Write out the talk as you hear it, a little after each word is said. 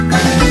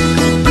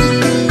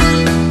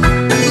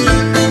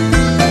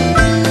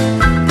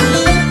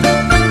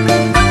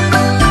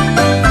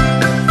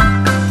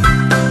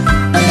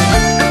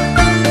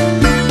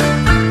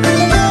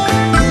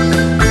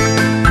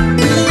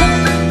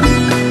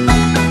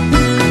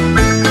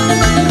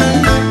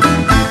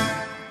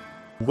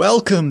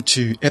Welcome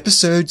to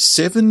episode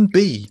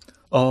 7b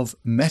of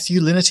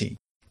Matthewlinity,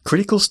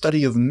 Critical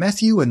Study of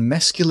Matthew and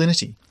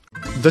Masculinity,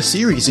 the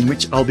series in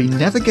which I'll be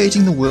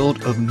navigating the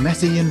world of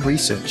Matthean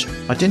research,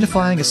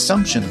 identifying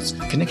assumptions,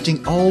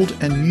 connecting old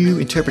and new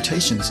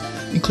interpretations,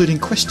 including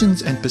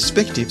questions and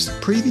perspectives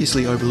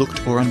previously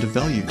overlooked or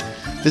undervalued.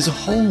 There's a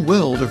whole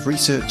world of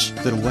research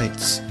that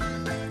awaits.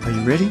 Are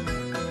you ready?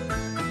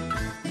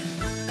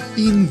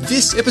 In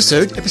this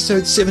episode,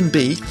 episode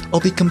 7b, I'll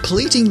be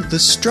completing the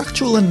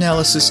structural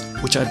analysis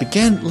which I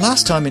began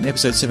last time in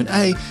episode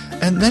 7a,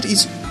 and that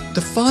is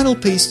the final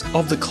piece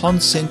of the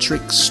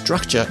concentric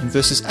structure in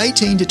verses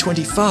 18 to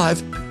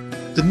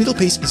 25. The middle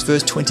piece is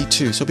verse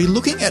 22, so I'll be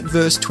looking at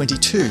verse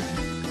 22.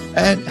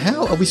 And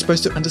how are we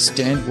supposed to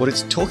understand what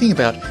it's talking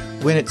about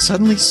when it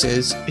suddenly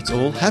says it's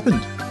all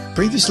happened?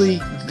 Previously,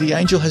 the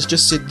angel has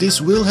just said this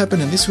will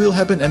happen and this will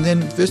happen, and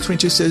then verse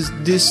 22 says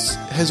this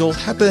has all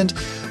happened.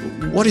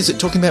 What is it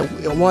talking about?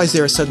 Why is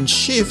there a sudden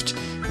shift?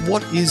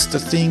 What is the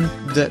thing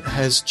that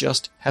has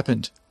just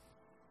happened?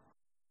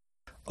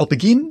 I'll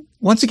begin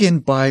once again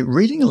by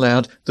reading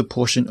aloud the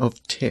portion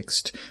of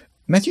text.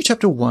 Matthew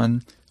chapter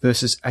 1,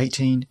 verses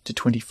 18 to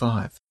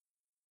 25.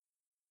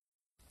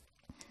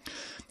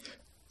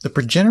 The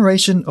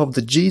progeneration of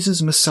the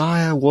Jesus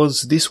Messiah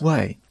was this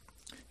way.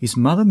 His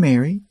mother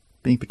Mary,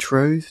 being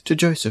betrothed to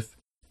Joseph,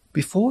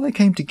 before they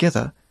came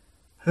together,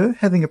 her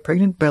having a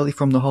pregnant belly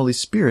from the Holy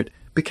Spirit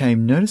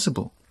became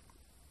noticeable.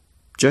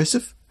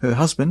 Joseph, her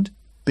husband,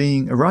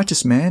 being a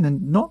righteous man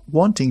and not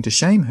wanting to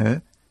shame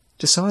her,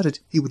 decided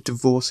he would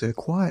divorce her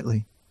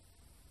quietly.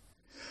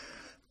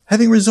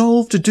 Having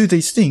resolved to do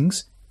these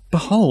things,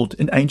 behold,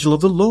 an angel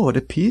of the Lord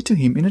appeared to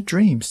him in a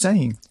dream,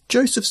 saying,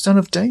 Joseph, son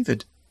of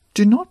David,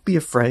 do not be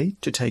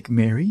afraid to take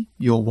Mary,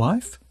 your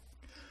wife,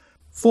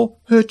 for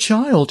her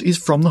child is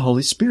from the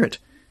Holy Spirit.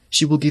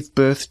 She will give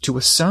birth to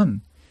a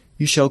son.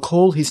 You shall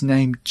call his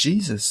name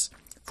Jesus,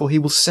 for he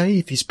will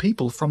save his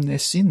people from their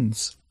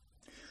sins.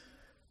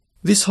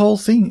 This whole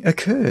thing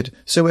occurred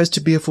so as to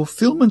be a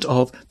fulfillment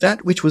of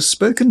that which was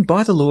spoken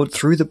by the Lord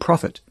through the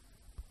prophet,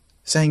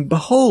 saying,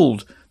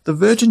 Behold, the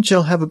virgin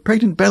shall have a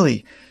pregnant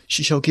belly.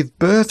 She shall give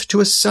birth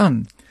to a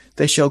son.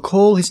 They shall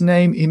call his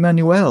name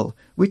Emmanuel,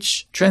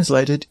 which,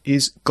 translated,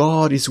 is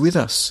God is with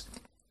us.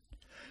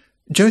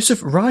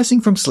 Joseph,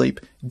 rising from sleep,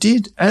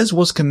 did as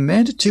was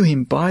commanded to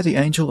him by the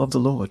angel of the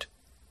Lord.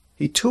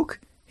 He took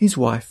his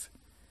wife.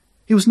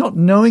 He was not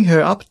knowing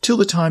her up till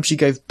the time she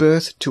gave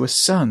birth to a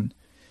son.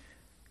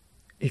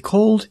 He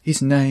called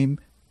his name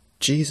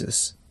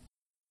Jesus.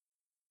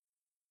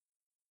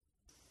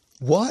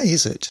 Why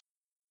is it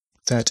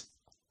that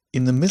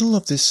in the middle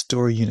of this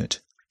story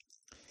unit,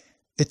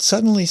 it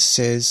suddenly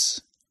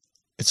says,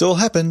 it's all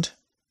happened?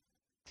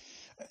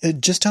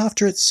 Just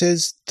after it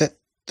says that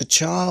the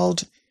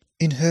child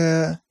in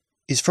her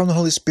is from the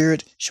Holy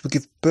Spirit, she will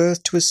give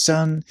birth to a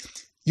son,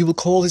 you will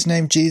call his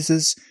name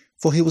Jesus,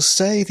 for he will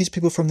save his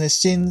people from their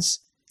sins.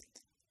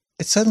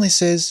 It suddenly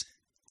says,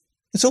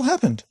 it's all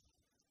happened.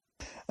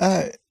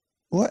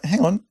 What?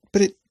 Hang on,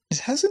 but it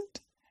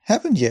hasn't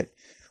happened yet.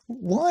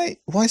 Why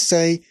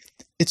say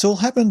it's all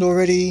happened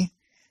already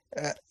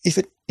if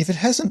it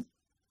hasn't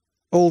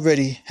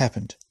already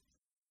happened?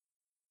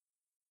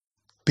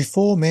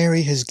 Before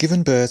Mary has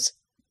given birth,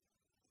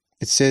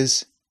 it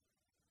says,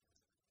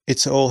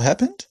 it's all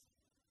happened?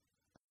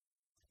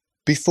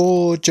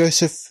 Before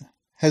Joseph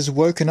has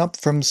woken up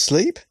from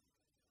sleep,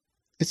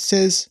 it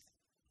says,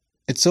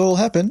 it's all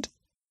happened.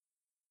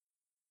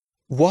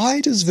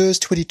 Why does verse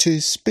 22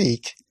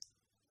 speak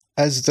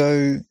as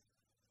though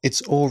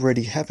it's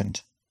already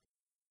happened?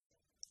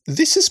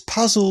 This has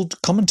puzzled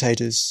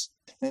commentators.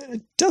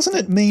 Doesn't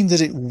it mean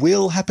that it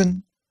will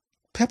happen?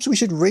 Perhaps we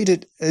should read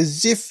it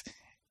as if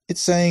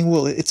it's saying,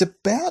 well, it's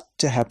about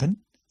to happen.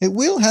 It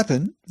will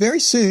happen very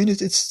soon.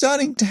 It's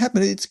starting to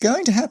happen. It's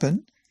going to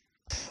happen.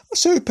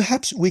 So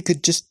perhaps we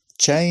could just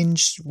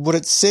change what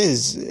it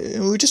says.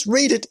 We just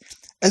read it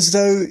as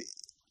though,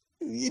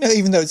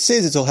 even though it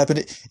says it's all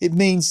happened, it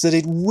means that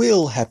it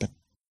will happen.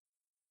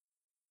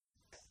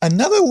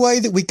 Another way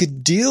that we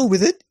could deal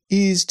with it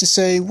is to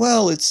say,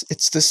 well,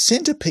 it's the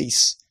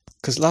centerpiece,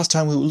 because last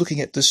time we were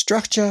looking at the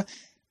structure,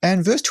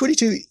 and verse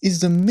 22 is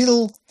the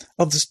middle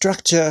of the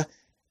structure,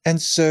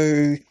 and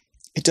so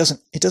it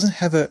doesn't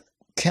have a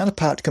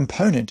counterpart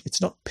component.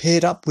 It's not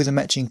paired up with a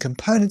matching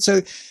component,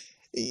 so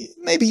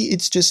maybe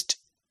it's just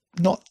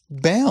not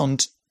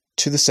bound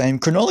to the same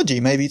chronology.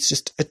 Maybe it's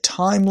just a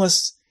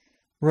timeless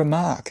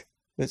remark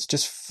that's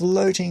just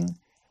floating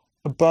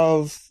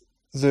above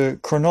the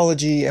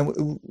chronology, and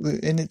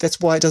that's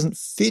why it doesn't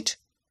fit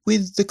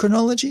with the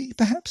chronology,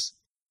 perhaps?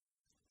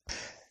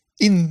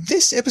 In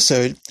this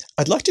episode,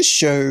 I'd like to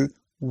show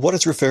what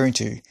it's referring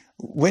to.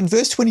 When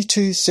verse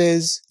 22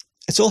 says,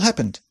 it's all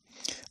happened,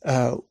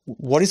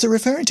 what is it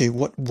referring to?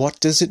 What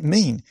does it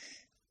mean?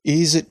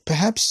 Is it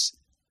perhaps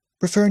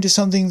referring to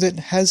something that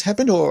has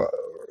happened, or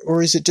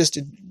is it just,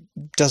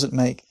 does it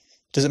make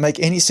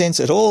any sense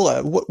at all?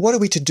 What are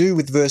we to do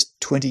with verse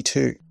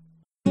 22?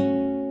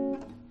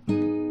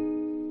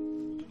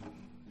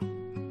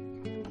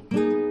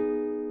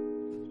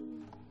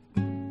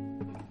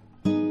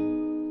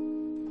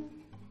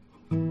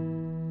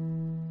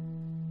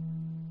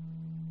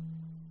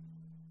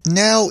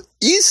 Now,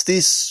 is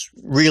this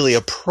really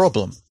a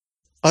problem?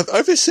 I've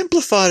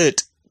oversimplified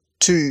it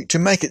to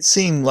make it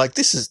seem like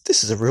this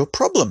is a real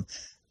problem.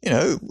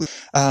 So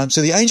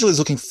the angel is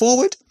looking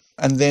forward,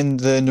 and then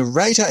the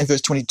narrator in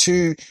verse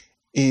 22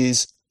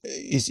 is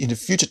in a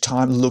future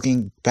time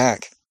looking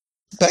back.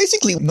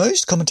 Basically,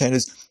 most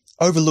commentators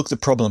overlook the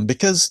problem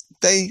because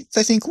they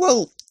think,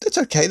 well, it's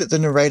okay that the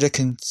narrator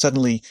can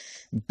suddenly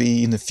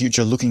be in the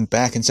future looking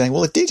back and saying,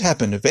 well, it did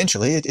happen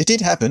eventually. It did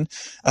happen.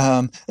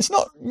 It's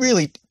not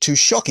really too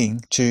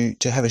shocking to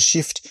have a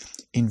shift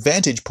in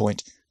vantage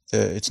point.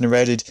 It's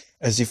narrated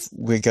as if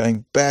we're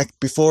going back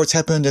before it's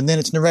happened, and then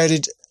it's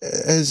narrated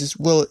as,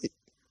 well,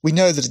 we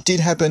know that it did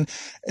happen.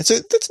 And so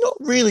that's not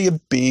really a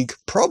big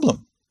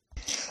problem.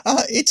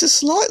 It's a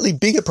slightly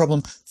bigger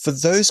problem for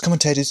those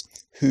commentators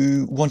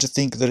who want to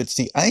think that it's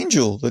the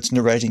angel that's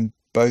narrating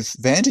both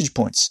vantage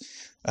points,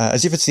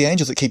 as if it's the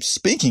angel that keeps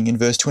speaking in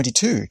verse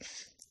 22.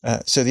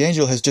 So the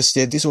angel has just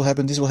said, this will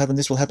happen, this will happen,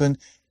 this will happen,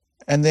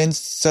 and then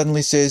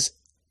suddenly says,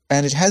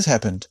 and it has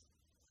happened.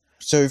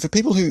 So for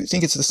people who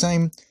think it's the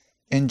same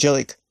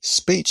angelic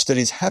speech that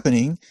is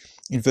happening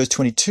in verse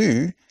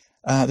 22,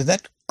 then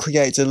that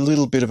creates a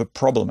little bit of a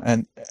problem,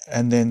 and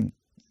then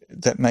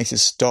that makes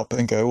us stop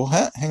and go,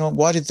 well, hang on,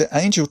 why did the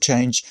angel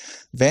change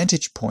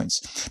vantage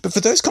points? But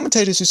for those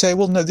commentators who say,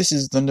 well, no, this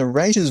is the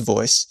narrator's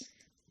voice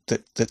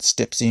that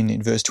steps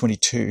in verse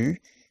 22,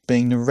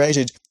 being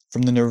narrated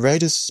from the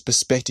narrator's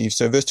perspective.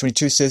 So verse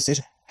 22 says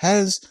it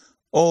has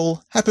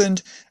all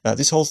happened.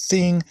 This whole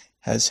thing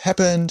has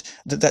happened.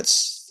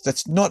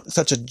 That's not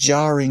such a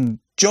jarring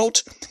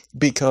jolt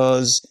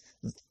because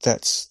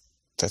that's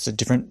a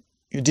different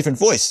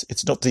voice.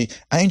 It's not the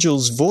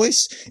angel's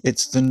voice,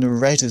 it's the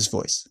narrator's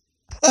voice.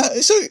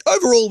 So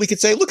overall, we could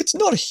say, look, it's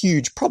not a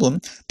huge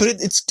problem, but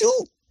it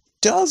still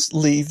does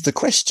leave the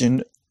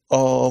question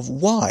of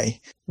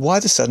why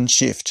the sudden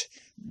shift.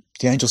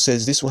 The angel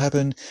says this will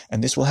happen,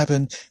 and this will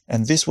happen,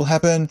 and this will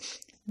happen.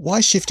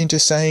 Why shift into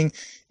saying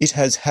it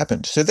has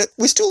happened? So that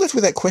we're still left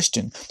with that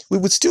question. We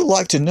would still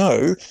like to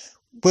know,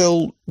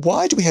 well,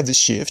 why do we have this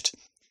shift,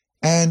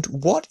 and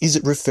what is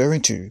it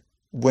referring to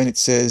when it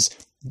says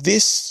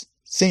this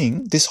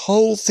thing, this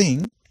whole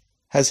thing,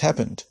 has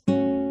happened?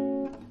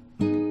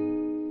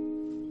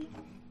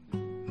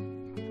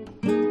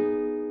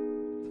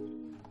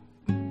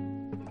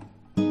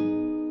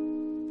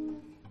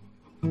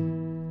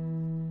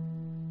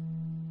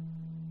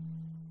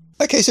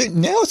 Okay, so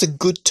now is a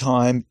good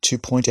time to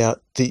point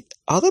out the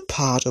other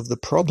part of the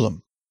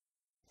problem.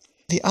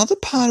 The other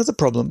part of the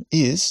problem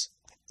is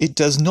it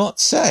does not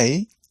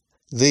say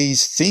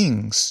these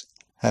things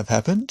have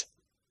happened.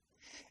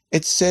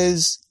 It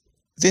says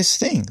this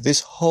thing,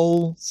 this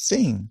whole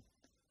thing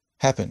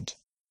happened.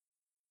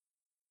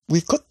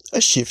 We've got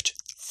a shift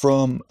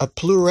from a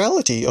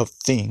plurality of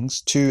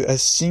things to a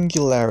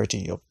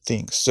singularity of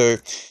things. So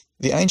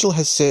the angel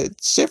has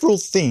said several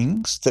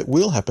things that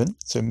will happen.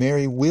 So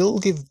Mary will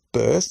give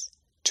birth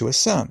to a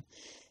son.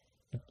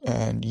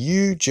 And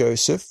you,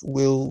 Joseph,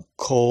 will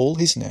call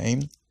his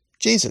name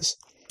Jesus,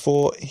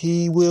 for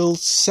he will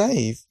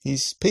save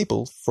his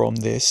people from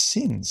their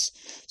sins.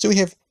 So we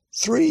have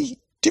three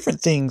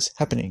different things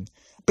happening.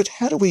 But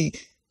how do we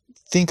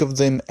think of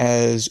them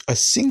as a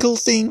single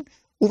thing?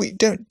 Well, we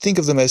don't think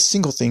of them as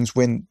single things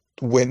when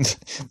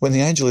the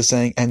angel is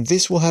saying, and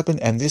this will happen,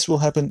 and this will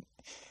happen,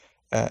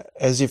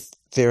 as if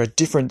there are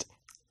different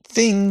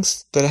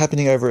things that are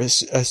happening over a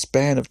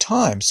span of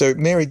time. So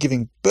Mary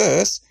giving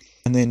birth,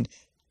 and then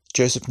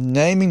Joseph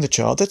naming the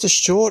child, that's a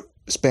short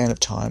span of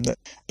time.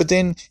 But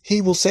then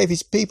he will save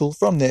his people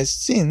from their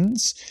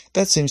sins.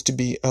 That seems to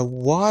be a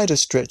wider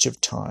stretch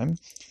of time.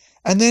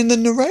 And then the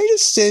narrator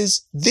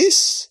says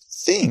this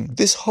thing,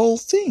 this whole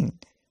thing.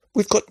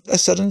 We've got a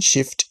sudden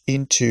shift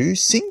into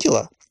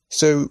singular.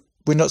 So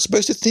we're not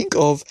supposed to think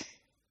of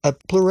a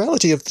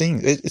plurality of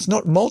things. It's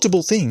not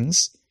multiple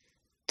things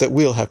that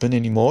will happen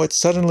anymore. It's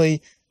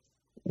suddenly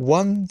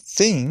one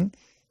thing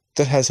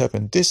that has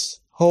happened. This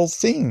whole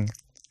thing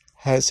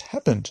has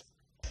happened.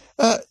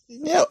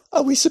 Now,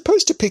 are we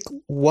supposed to pick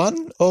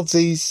one of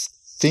these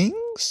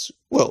things?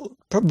 Well,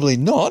 probably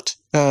not,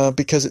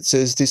 because it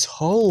says this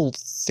whole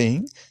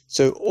thing.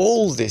 So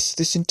all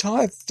this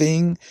entire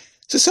thing.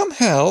 So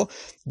somehow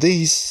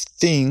these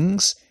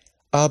things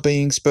are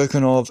being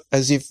spoken of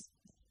as if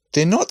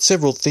they're not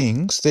several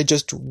things, they're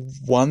just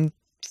one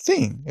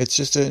thing. It's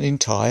just an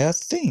entire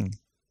thing.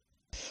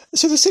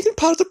 So the second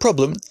part of the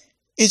problem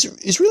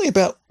is really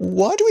about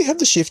why do we have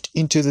the shift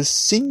into the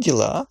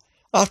singular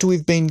after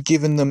we've been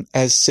given them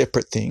as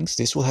separate things?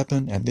 This will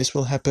happen and this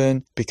will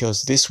happen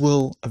because this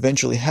will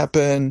eventually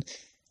happen.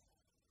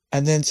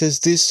 And then it says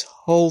this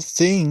whole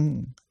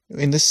thing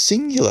in the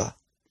singular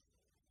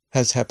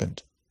has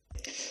happened.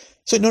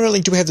 So not only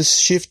do we have this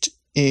shift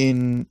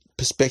in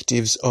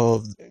perspectives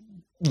of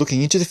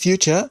looking into the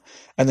future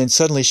and then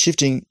suddenly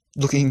shifting,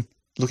 looking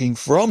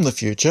from the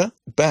future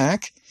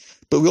back,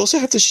 but we also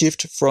have the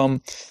shift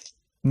from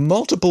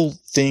multiple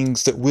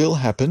things that will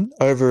happen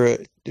over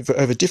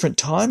different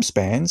time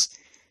spans,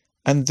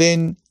 and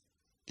then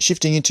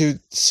shifting into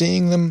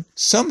seeing them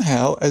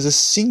somehow as a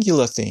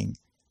singular thing,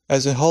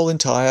 as a whole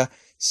entire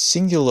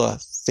singular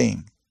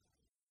thing.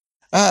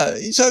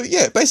 So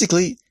yeah,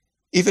 basically,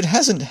 if it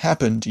hasn't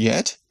happened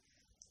yet,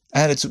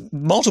 and it's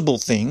multiple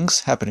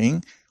things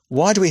happening,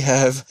 why do we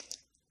have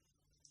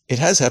it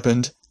has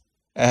happened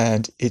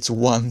and it's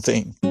one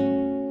thing?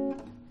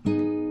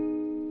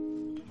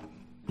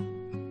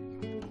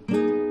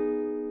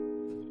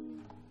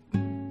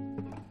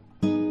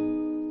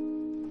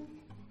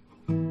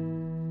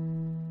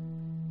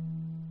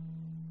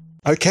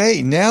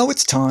 Okay, now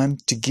it's time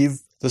to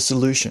give the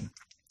solution.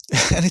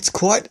 And it's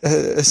quite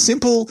a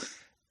simple,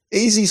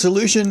 easy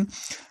solution.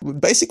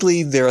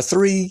 Basically, there are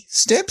 3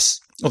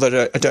 steps,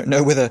 although I don't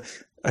know whether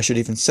I should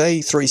even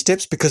say 3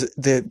 steps because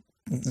they're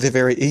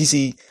very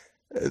easy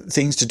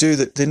things to do,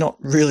 that they're not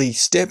really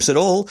steps at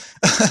all.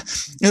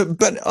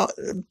 But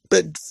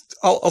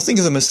I'll think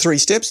of them as 3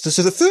 steps.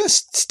 So the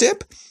first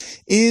step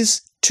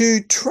is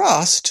to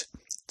trust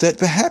that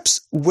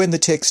perhaps when the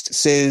text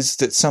says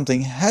that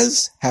something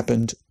has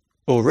happened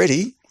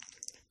already,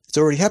 it's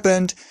already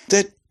happened,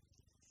 that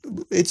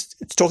it's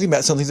talking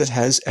about something that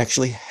has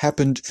actually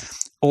happened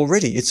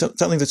already. It's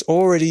something that's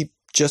already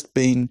just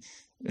been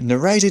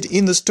narrated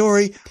in the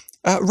story,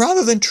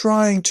 rather than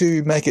trying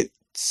to make it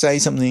say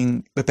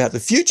something about the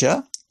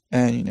future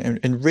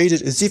and read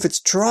it as if it's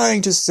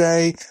trying to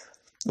say,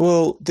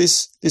 well,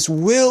 this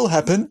will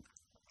happen,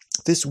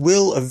 this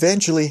will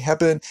eventually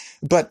happen,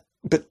 but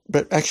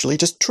actually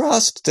just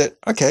trust that,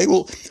 okay,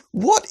 well,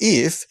 what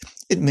if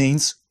it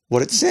means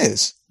what it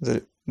says?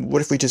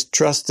 What if we just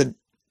trust that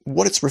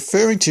what it's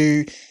referring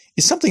to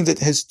is something that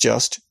has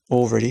just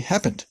already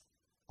happened?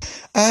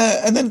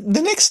 And then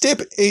the next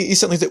step is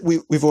something that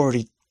we've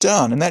already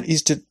done, and that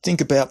is to think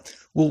about,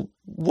 well,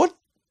 what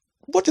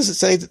does it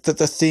say that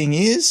the thing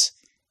is?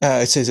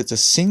 It says it's a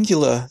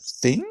singular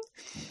thing,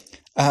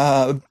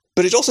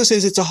 but it also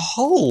says it's a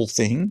whole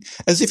thing,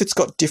 as if it's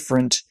got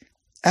different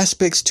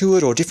aspects to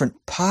it or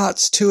different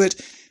parts to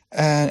it,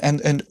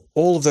 and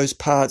all of those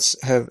parts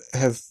have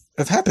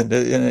happened,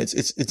 and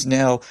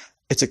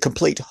it's a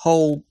complete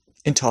whole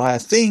entire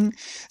thing.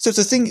 So it's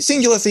a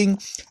singular thing,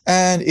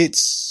 and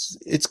it's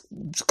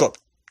got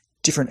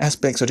different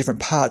aspects or different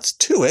parts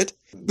to it.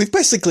 We've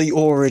basically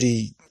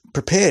already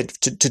prepared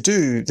to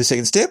do the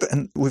second step,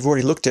 and we've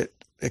already looked at,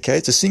 okay,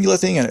 it's a singular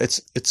thing and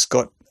it's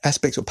got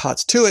aspects or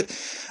parts to it,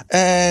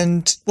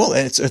 and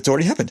it's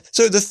already happened.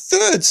 So the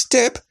third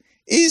step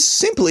is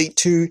simply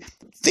to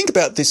think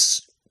about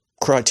this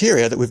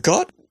criteria that we've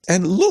got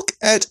and look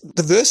at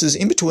the verses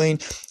in between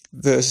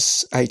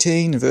verse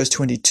 18 and verse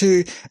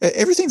 22,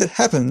 everything that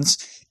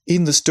happens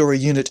in the story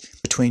unit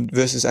between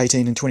verses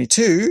 18 and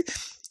 22.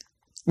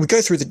 We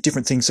go through the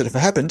different things that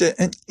have happened,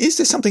 and is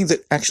there something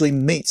that actually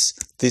meets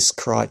this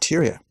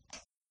criteria?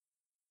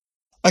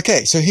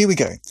 Okay, so here we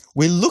go.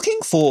 We're looking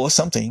for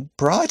something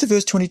prior to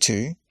verse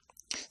 22,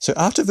 so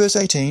after verse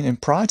 18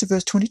 and prior to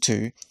verse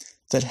 22,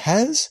 that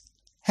has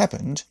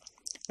happened.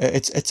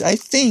 It's a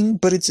thing,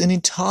 but it's an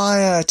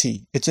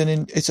entirety.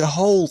 It's a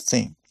whole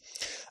thing.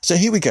 So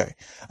here we go.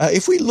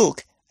 If we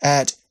look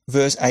at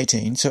verse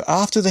 18, so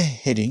after the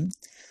heading,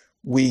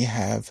 we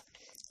have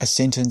a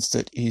sentence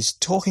that is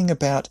talking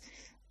about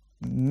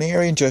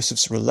Mary and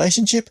Joseph's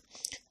relationship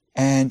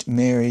and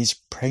Mary's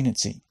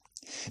pregnancy.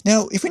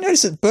 Now, if we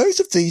notice that both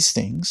of these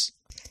things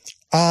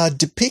are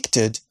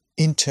depicted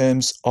in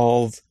terms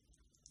of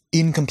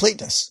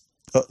incompleteness,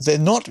 they're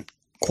not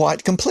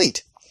quite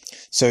complete.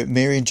 So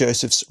Mary and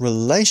Joseph's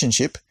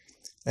relationship,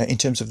 in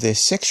terms of their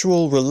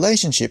sexual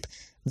relationship,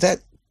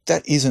 that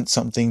isn't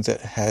something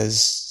that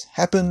has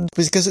happened,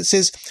 because it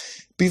says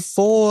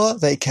before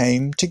they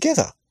came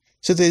together.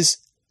 So there's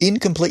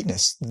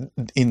incompleteness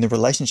in the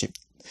relationship.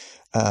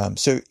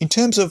 So in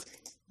terms of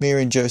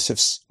Mary and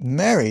Joseph's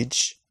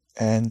marriage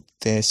and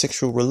their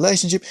sexual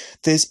relationship,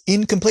 there's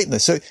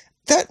incompleteness. So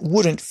that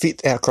wouldn't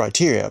fit our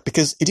criteria,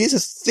 because it is a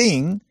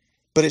thing,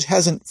 but it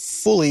hasn't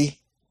fully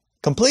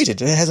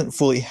completed. It hasn't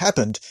fully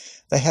happened.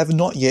 They have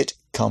not yet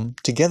come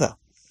together.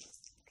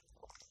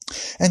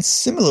 And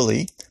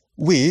similarly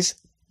with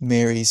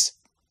Mary's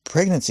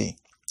pregnancy.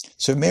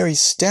 So Mary's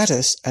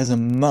status as a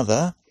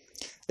mother,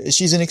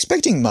 she's an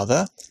expecting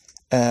mother,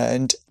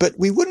 but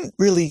we wouldn't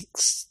really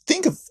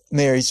think of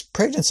Mary's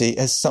pregnancy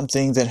as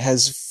something that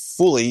has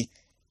fully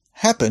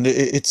happened.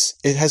 It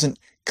hasn't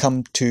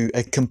come to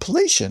a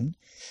completion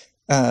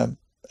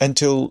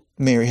until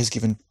Mary has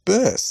given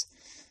birth.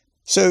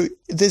 So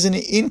there's an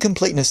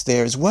incompleteness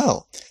there as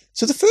well.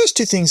 So the first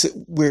two things that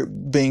we're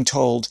being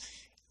told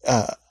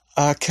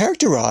are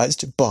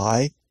characterized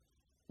by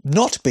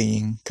not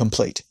being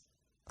complete.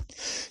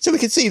 So we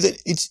can see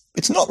that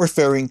it's not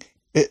referring,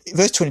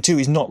 verse 22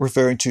 is not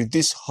referring to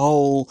this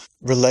whole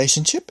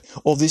relationship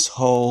or this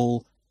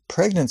whole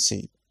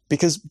pregnancy,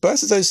 because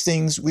both of those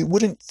things, we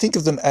wouldn't think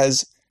of them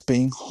as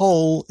being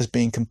whole, as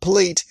being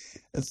complete.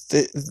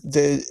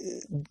 They're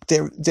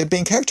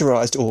being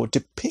characterized or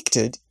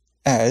depicted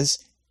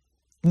as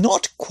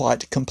not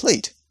quite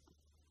complete.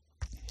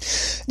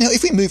 Now,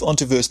 if we move on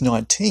to verse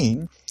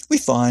 19, we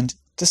find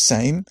the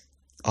same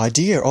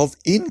idea of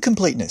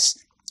incompleteness.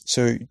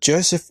 So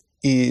Joseph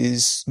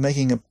is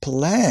making a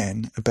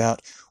plan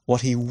about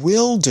what he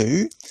will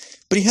do,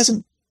 but he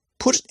hasn't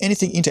put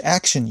anything into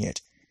action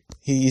yet.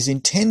 He is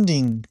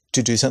intending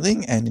to do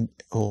something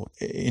or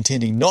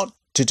intending not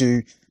to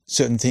do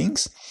certain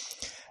things.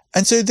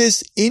 And so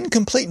there's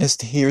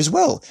incompleteness here as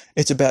well.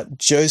 It's about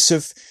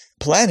Joseph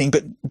planning,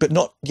 but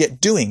not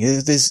yet doing.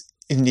 There's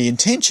in the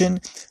intention,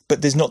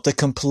 but there's not the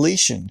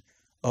completion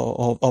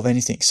of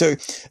anything. So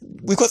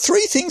we've got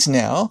three things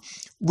now,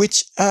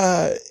 which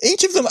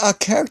each of them are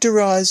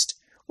characterized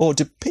or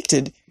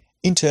depicted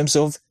in terms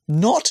of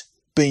not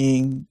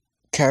being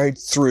carried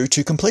through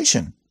to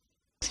completion.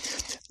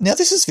 Now,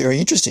 this is very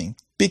interesting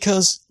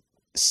because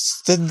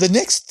the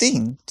next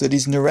thing that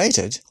is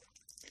narrated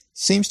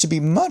seems to be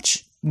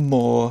much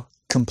more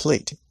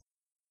complete,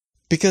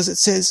 because it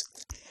says,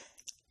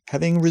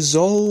 having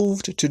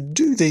resolved to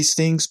do these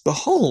things,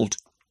 behold,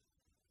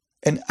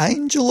 an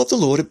angel of the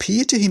Lord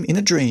appeared to him in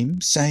a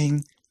dream,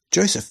 saying,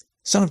 Joseph,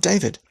 son of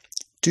David,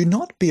 do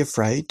not be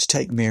afraid to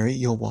take Mary,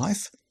 your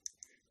wife,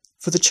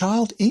 for the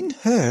child in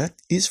her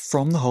is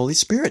from the Holy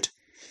Spirit.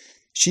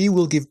 She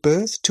will give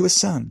birth to a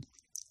son.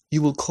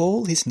 You will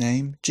call his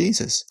name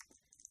Jesus,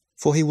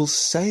 for he will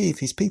save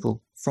his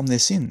people from their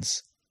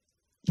sins.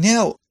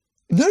 Now,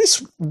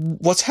 notice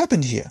what's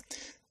happened here.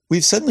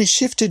 We've suddenly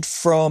shifted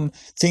from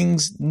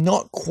things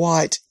not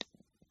quite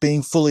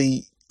being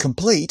fully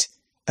complete.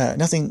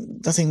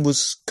 Nothing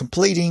was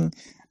completing.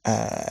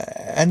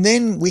 And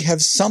then we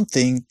have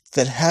something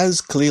that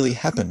has clearly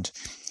happened.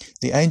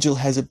 The angel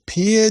has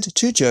appeared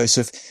to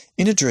Joseph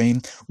in a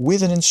dream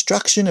with an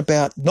instruction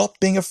about not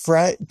being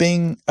afraid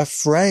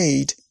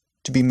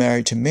to be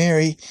married to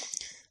Mary.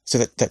 So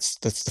that's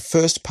the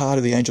first part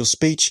of the angel's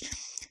speech.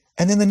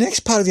 And then the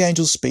next part of the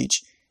angel's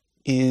speech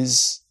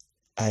is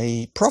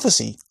a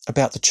prophecy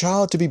about the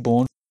child to be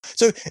born.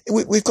 So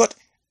we've got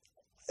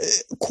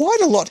quite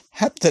a lot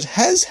that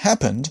has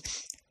happened.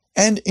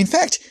 And in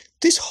fact,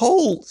 this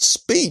whole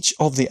speech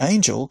of the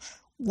angel,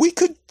 we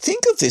could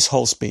think of this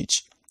whole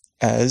speech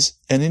as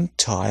an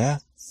entire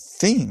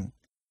thing.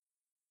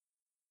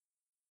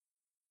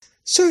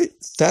 So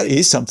that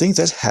is something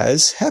that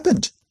has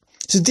happened.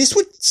 So this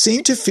would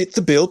seem to fit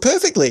the bill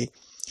perfectly.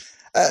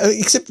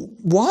 Except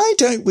why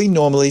don't we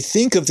normally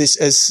think of this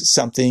as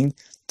something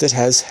that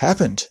has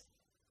happened?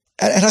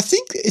 And I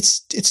think it's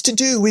to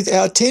do with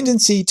our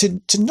tendency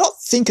to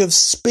not think of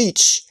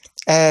speech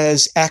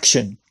as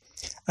action.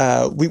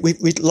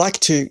 We'd like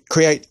to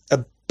create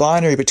a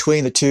binary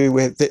between the two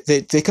where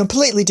they're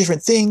completely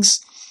different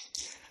things.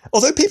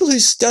 Although people who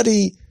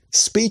study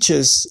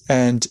speeches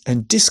and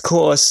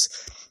discourse,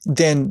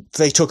 then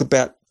they talk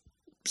about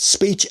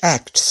speech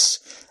acts,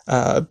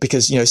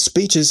 because,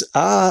 speeches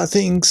are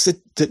things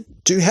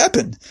that do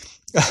happen.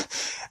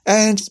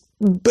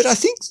 But I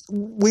think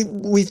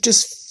we've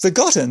just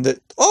forgotten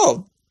that,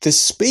 the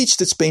speech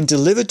that's been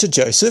delivered to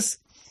Joseph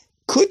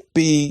could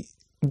be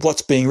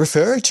what's being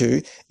referred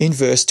to in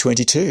verse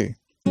 22.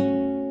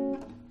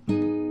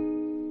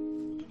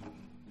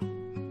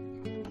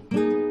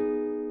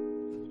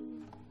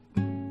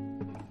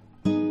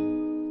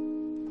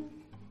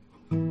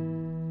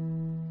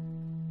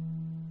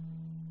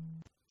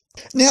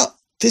 Now,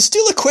 there's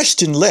still a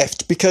question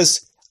left,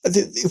 because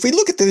if we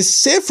look at, there's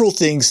several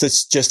things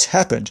that's just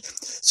happened.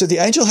 So the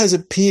angel has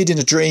appeared in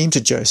a dream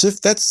to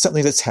Joseph. That's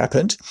something that's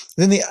happened.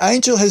 Then the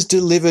angel has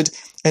delivered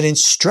an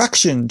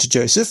instruction to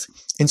Joseph,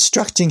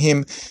 instructing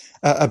him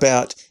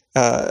about,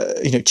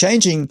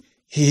 changing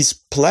his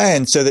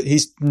plan so that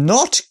he's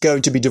not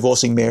going to be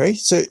divorcing Mary.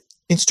 So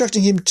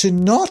instructing him to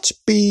not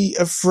be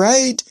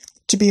afraid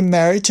to be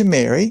married to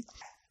Mary,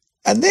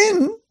 and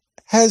then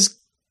has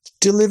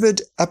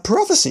delivered a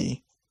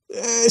prophecy.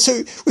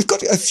 So we've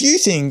got a few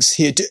things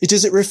here.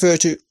 Does it refer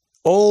to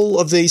all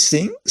of these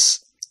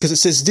things? Because it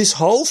says this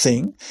whole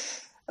thing.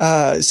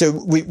 So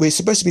we're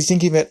supposed to be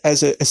thinking of it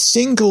as a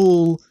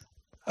single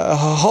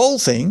whole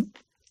thing.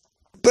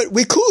 But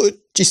we could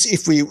just,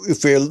 if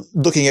we're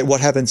looking at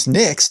what happens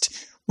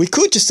next, we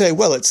could just say,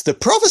 well, it's the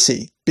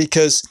prophecy,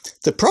 because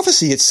the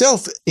prophecy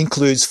itself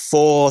includes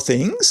four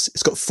things.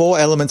 It's got four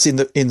elements in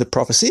the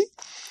prophecy,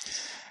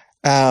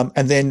 and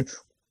then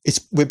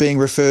we're being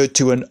referred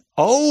to an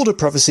older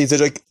prophecy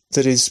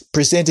that is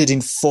presented in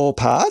four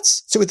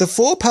parts. So with the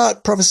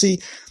four-part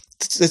prophecy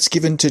that's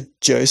given to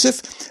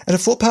Joseph, and a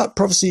four-part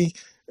prophecy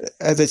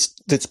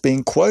that's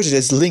being quoted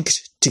as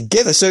linked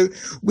together. So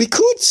we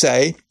could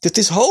say that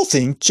this whole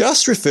thing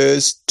just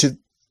refers to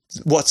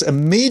what's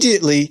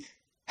immediately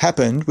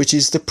happened, which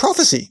is the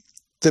prophecy,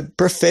 the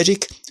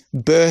prophetic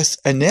birth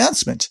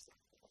announcement.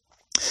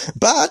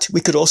 But we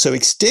could also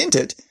extend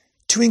it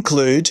to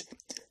include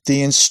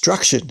the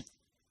instruction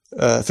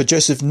for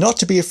Joseph not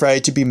to be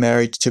afraid to be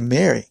married to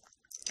Mary.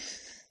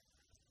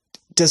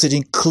 Does it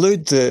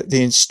include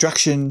the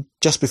instruction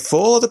just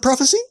before the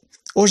prophecy?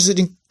 Or is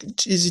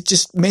it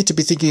just meant to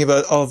be thinking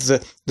of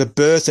the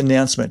birth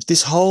announcement,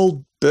 this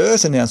whole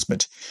birth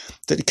announcement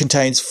that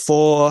contains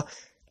four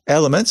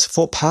elements,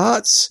 four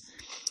parts?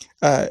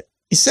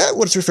 Is that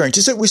what it's referring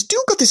to? So we've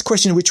still got this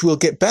question which we'll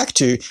get back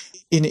to.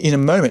 in a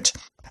moment.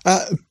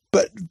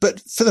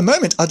 But for the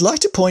moment, I'd like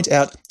to point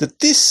out that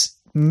this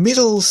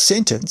middle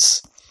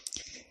sentence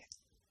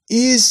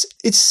is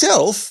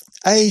itself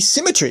a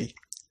symmetry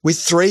with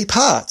three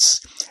parts.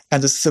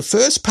 And the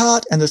first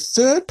part and the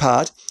third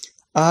part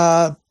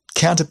are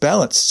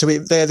counterbalanced. So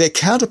they're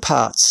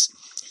counterparts.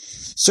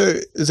 So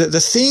the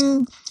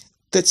thing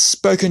that's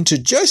spoken to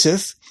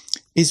Joseph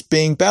is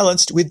being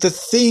balanced with the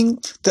thing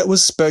that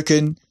was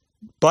spoken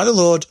by the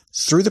Lord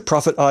through the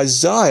prophet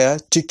Isaiah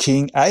to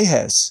King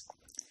Ahaz.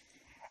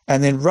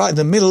 And then right in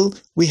the middle,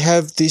 we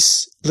have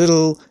this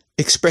little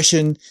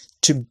expression,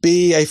 to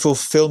be a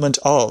fulfillment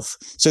of.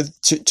 So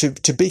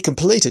to be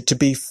completed, to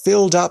be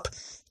filled up,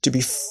 to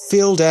be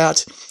filled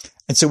out.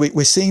 And so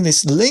we're seeing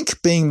this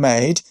link being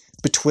made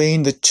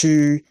between the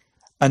two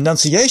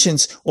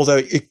annunciations, although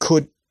it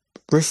could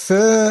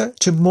refer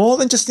to more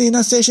than just the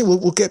annunciation.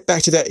 We'll get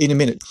back to that in a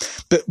minute.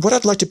 But what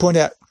I'd like to point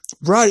out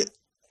right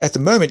at the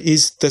moment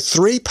is the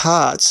three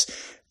parts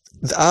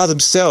are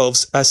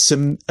themselves a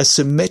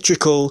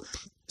symmetrical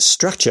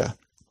structure.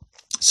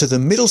 So the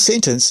middle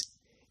sentence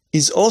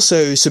is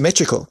also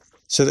symmetrical,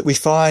 so that we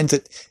find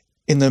that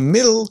in the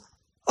middle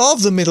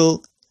of the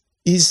middle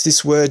is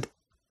this word,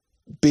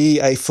 be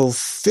a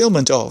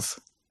fulfillment of.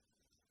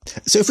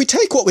 So if we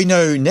take what we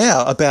know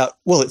now about,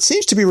 well, it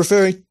seems to be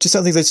referring to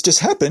something that's just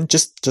happened,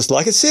 just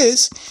like it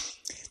says,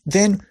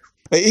 then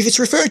if it's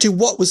referring to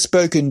what was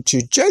spoken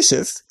to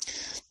Joseph,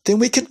 then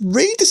we can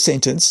read the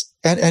sentence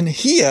and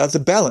hear the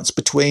balance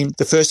between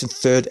the first and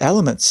third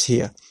elements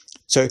here.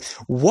 So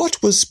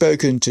what was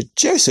spoken to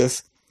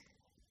Joseph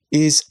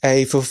is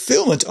a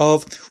fulfillment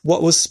of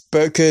what was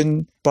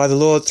spoken by the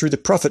Lord through the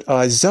prophet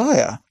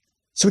Isaiah.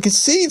 So we can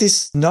see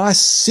this nice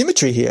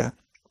symmetry here.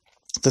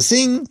 The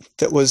thing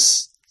that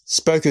was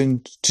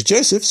spoken to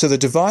Joseph, so the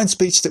divine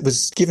speech that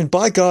was given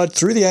by God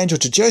through the angel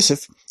to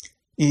Joseph,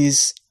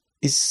 is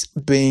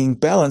being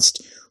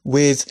balanced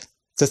with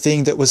the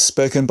thing that was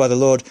spoken by the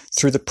Lord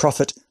through the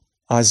prophet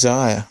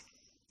Isaiah.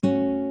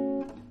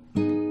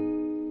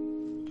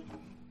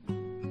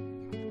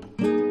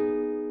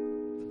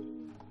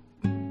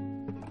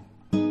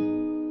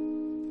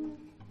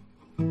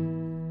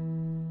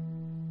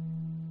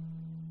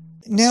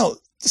 Now,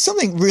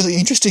 something really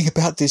interesting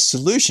about this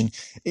solution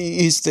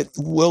is that,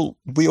 well,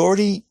 we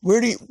already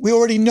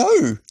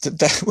know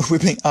that we're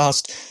being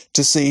asked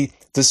to see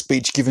the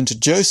speech given to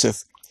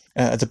Joseph,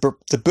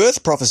 the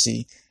birth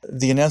prophecy,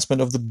 the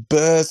announcement of the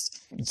birth,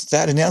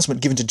 that announcement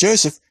given to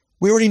Joseph.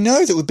 We already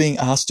know that we're being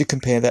asked to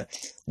compare that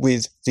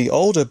with the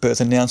older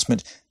birth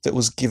announcement that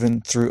was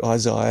given through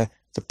Isaiah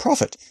the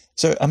prophet.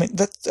 So, I mean,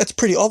 that's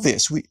pretty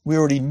obvious. We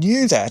already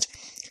knew that.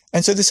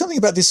 And so there's something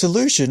about this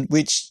solution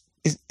which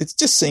it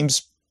just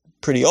seems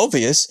pretty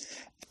obvious.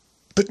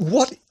 But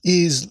what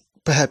is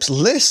perhaps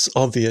less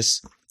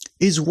obvious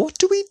is, what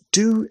do we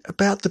do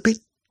about the bit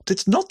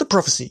that's not the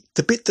prophecy,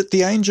 the bit that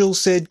the angel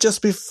said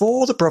just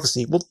before the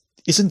prophecy? Well,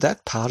 isn't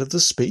that part of the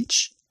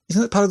speech?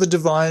 Isn't that part of the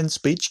divine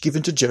speech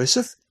given to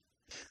Joseph?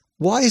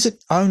 Why is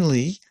it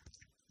only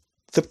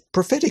the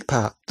prophetic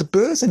part, the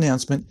birth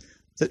announcement,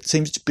 that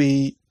seems to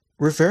be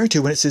referring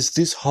to when it says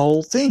this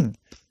whole thing?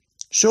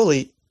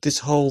 Surely this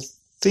whole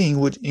thing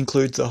would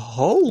include the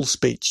whole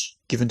speech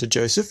given to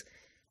Joseph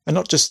and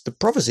not just the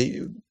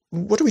prophecy.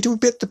 What do we do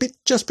about the bit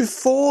just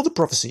before the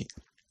prophecy?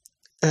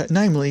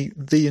 Namely,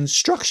 the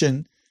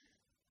instruction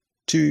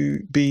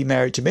to be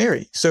married to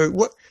Mary. So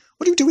what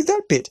do we do with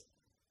that bit?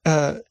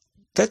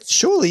 That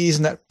surely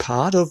isn't that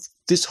part of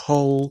this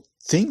whole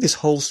thing, this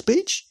whole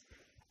speech?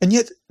 And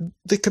yet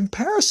the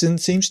comparison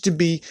seems to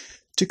be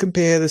to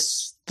compare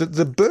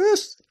the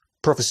birth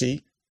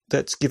prophecy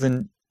that's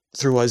given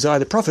through Isaiah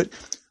the prophet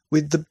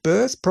with the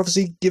birth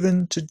prophecy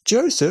given to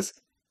Joseph.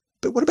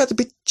 But what about the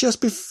bit just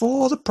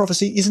before the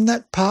prophecy? Isn't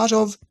that part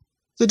of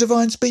the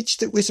divine speech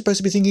that we're supposed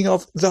to be thinking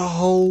of, the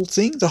whole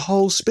thing, the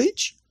whole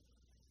speech?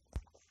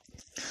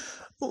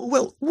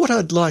 Well, what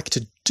I'd like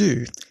to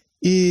do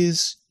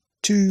is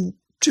to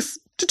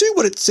do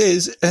what it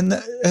says, and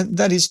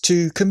that is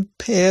to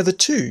compare the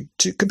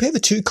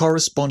two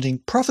corresponding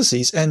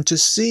prophecies, and to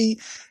see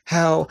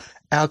how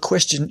our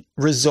question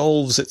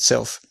resolves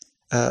itself.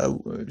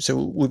 So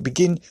we'll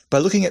begin by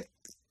looking at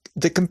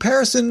the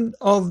comparison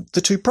of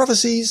the two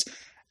prophecies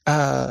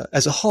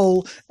as a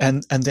whole,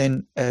 and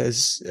then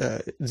as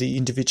the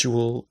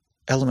individual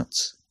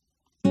elements.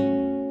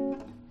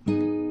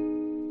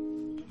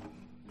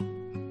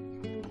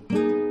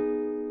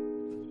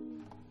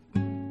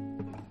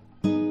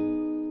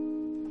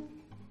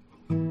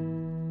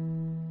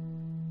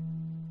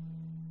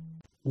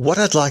 What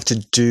I'd like to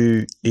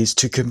do is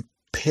to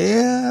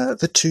compare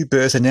the two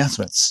birth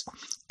announcements,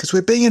 because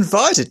we're being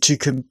invited to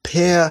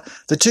compare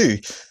the two,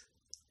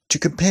 to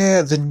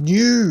compare the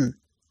new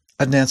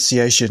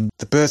annunciation,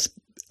 the birth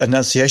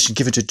annunciation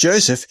given to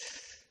Joseph,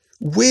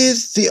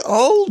 with the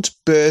old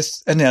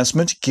birth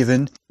announcement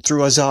given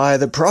through Isaiah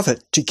the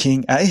prophet to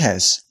King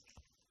Ahaz.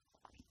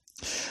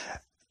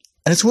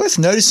 And it's worth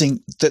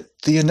noticing that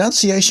the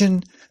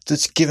annunciation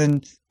that's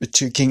given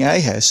to King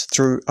Ahaz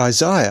through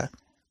Isaiah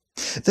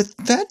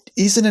That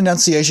is an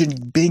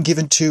annunciation being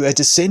given to a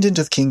descendant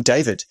of King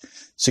David.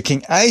 So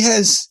King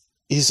Ahaz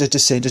is a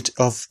descendant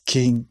of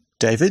King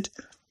David,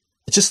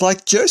 just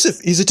like Joseph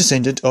is a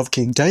descendant of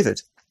King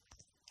David.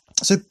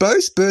 So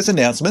both birth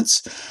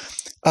announcements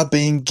are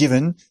being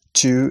given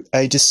to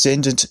a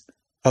descendant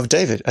of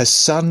David, a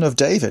son of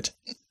David.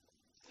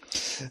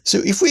 So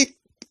if we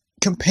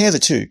compare the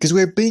two, because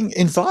we're being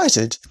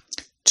invited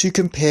to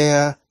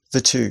compare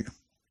the two.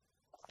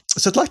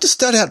 So I'd like to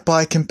start out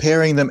by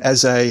comparing them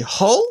as a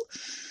whole,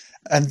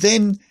 and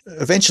then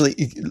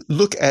eventually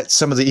look at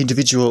some of the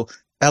individual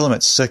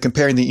elements, so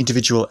comparing the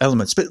individual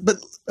elements. But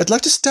I'd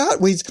like to start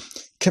with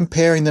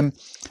comparing them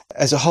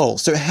as a whole,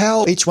 so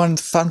how each one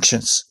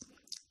functions.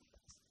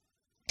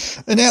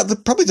 And now,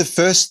 probably the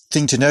first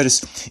thing to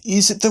notice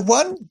is that the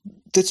one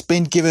that's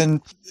been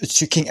given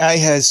to King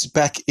Ahaz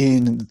back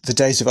in the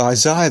days of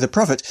Isaiah the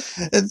prophet,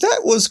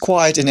 that was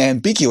quite an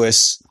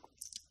ambiguous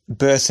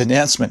birth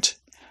announcement.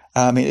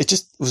 I mean, it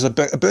just was a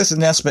birth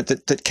announcement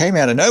that came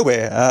out of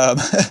nowhere.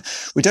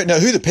 We don't know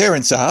who the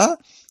parents are,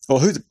 or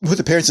who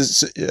the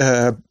parents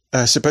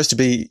are supposed to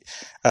be.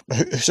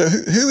 So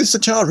who is the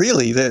child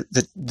really?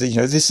 There's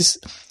this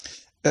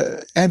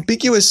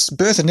ambiguous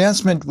birth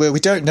announcement where we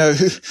don't know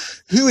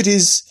who it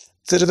is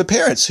that are the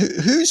parents.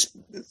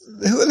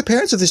 Who are the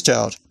parents of this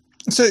child?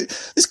 So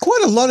there's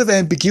quite a lot of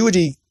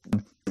ambiguity.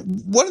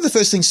 One of the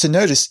first things to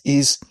notice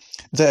is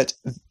that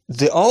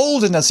the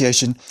old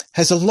Annunciation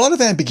has a lot of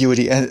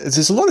ambiguity, and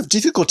there's a lot of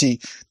difficulty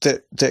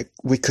that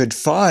we could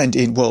find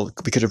in, well,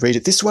 we could read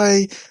it this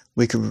way,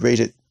 we could read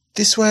it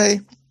this way.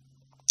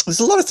 There's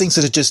a lot of things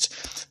that are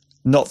just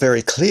not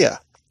very clear.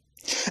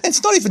 And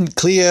it's not even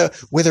clear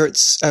whether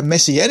it's a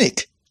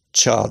messianic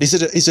child. Is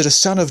it a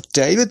son of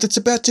David that's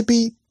about to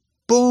be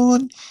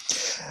born?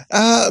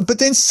 But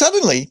then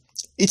suddenly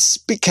it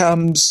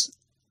becomes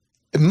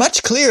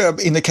much clearer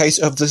in the case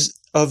of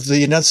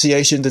the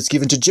Annunciation that's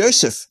given to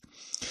Joseph.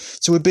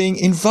 So we're being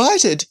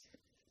invited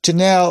to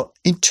now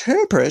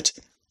interpret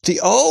the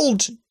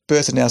old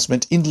birth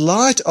announcement in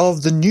light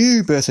of the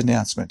new birth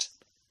announcement.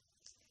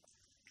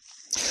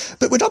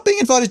 But we're not being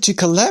invited to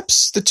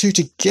collapse the two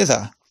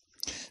together.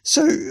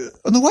 So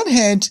on the one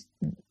hand,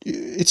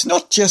 it's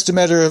not just a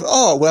matter of,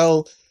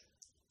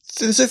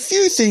 there's a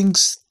few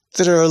things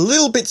that are a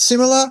little bit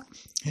similar,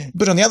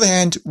 but on the other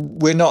hand,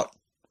 we're not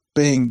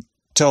being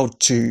told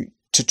to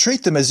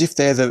treat them as if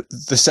they're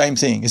the same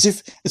thing, as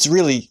if it's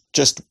really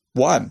just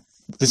one.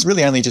 There's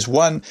really only just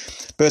one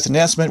birth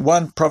announcement,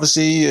 one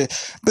prophecy.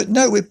 But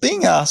no, we're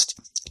being asked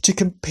to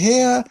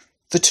compare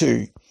the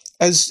two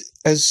as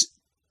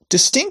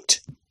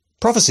distinct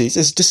prophecies,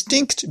 as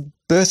distinct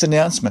birth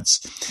announcements,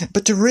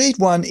 but to read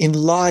one in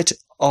light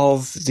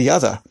of the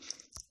other.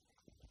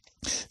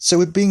 So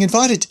we're being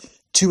invited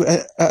to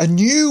a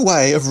new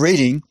way of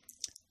reading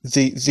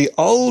the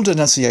old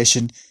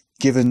Annunciation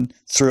given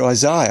through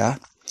Isaiah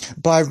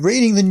by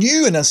reading the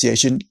new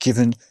Annunciation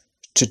given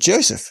to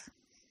Joseph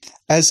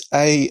as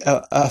a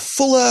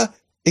fuller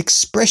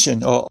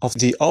expression of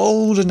the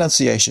old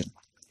Annunciation.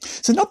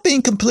 So not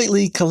being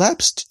completely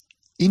collapsed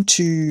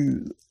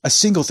into a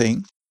single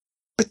thing,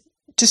 but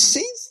to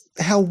see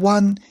how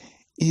one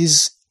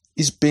is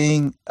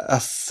being a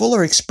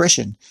fuller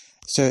expression.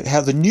 So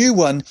how the new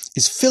one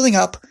is filling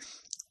up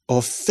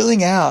or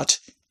filling out,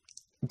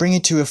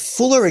 bringing to a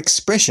fuller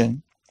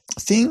expression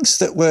things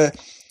that were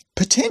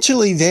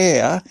potentially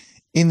there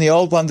in the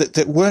old one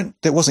that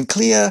wasn't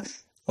clear,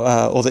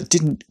 or that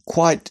didn't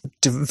quite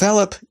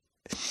develop.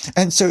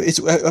 And so it's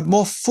a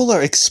more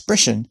fuller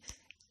expression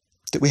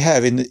that we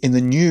have in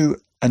the new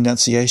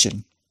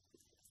Annunciation.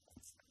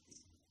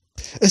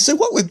 And so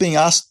what we're being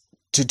asked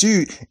to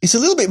do is a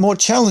little bit more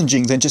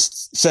challenging than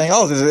just saying,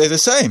 they're the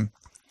same.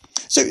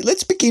 So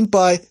let's begin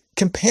by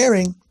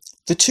comparing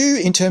the two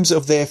in terms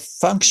of their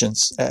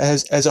functions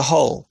as a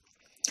whole.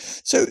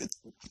 So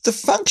the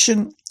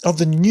function of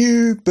the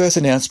new birth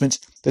announcement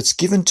that's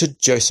given to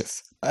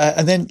Joseph.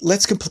 And then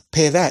let's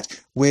compare that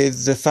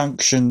with the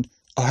function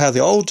of how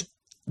the old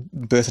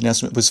birth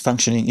announcement was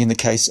functioning in the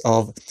case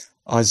of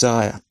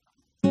Isaiah.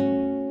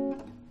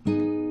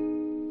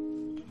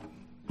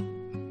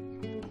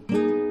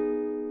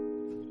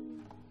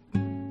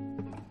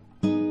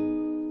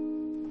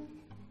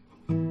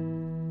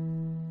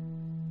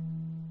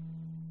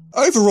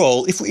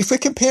 Overall, if we're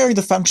comparing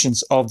the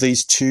functions of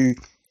these two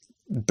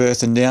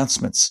birth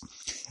announcements,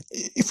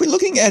 if we're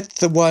looking at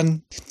the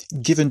one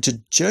given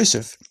to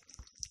Joseph,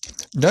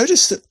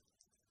 notice that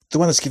the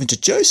one that's given to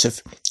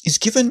Joseph is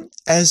given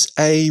as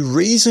a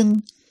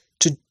reason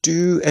to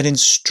do an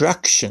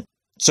instruction.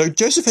 So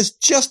Joseph has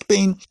just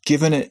been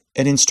given an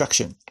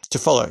instruction to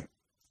follow.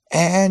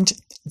 And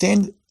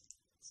then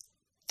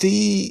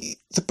the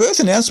birth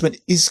announcement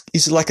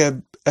is like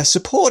a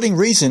supporting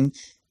reason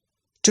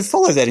to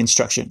follow that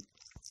instruction.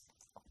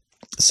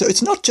 So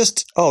it's not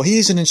just,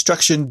 here's an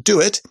instruction,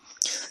 do it,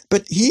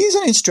 but here's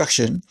an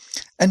instruction,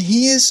 and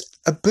here's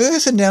a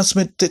birth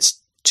announcement that's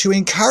to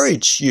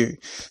encourage you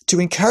to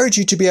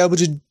be able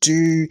to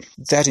do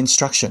that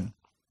instruction.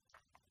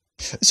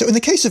 So in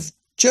the case of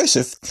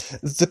Joseph,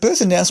 the birth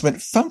announcement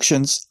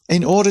functions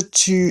in order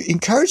to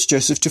encourage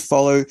Joseph to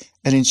follow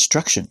an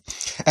instruction.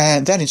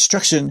 And that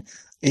instruction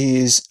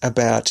is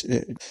about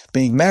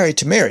being married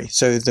to Mary.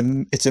 So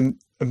it's a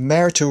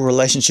marital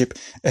relationship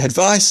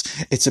advice.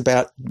 It's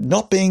about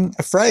not being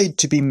afraid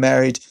to be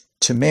married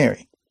to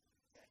Mary.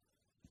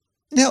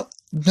 Now,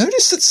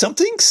 notice that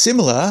something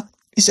similar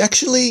is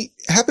actually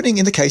happening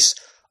in the case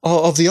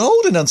of the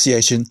old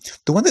Annunciation,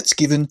 the one that's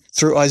given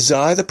through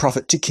Isaiah the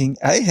prophet to King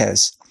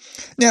Ahaz.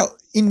 Now,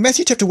 in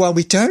Matthew chapter 1,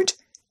 we don't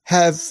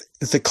have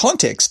the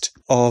context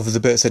of the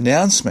birth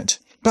announcement.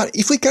 But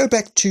if we go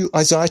back to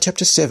Isaiah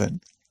chapter 7,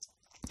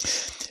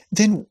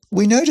 then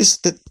we notice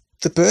that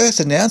the birth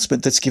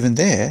announcement that's given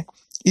there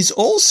is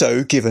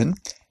also given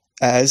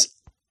as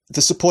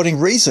the supporting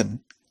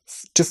reason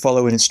to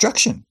follow an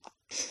instruction.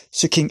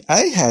 So King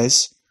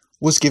Ahaz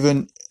was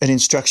given an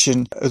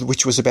instruction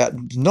which was about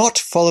not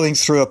following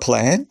through a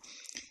plan.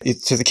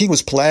 So the king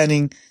was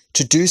planning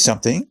to do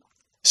something.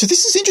 So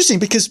this is interesting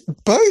because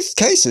both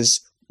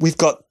cases, we've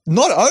got,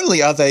 not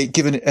only are they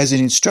given as an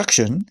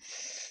instruction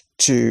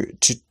so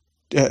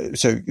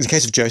in the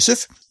case of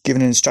Joseph,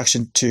 given an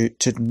instruction to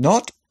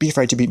not be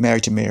afraid to be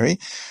married to Mary,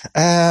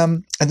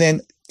 and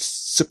then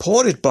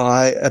supported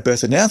by a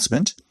birth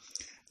announcement.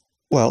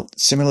 Well,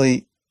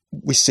 similarly,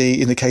 we see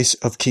in the case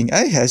of King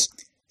Ahaz,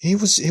 he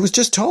was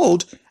just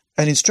told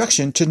an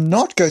instruction to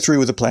not go through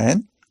with the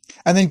plan,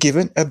 and then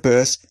given a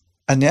birth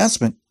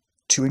announcement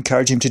to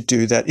encourage him to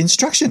do that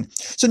instruction.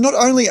 So not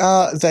only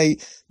are they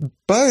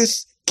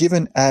both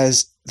given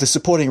as the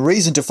supporting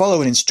reason to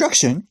follow an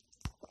instruction,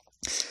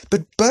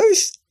 but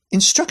both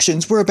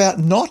instructions were about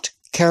not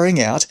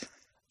carrying out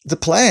the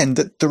plan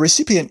that the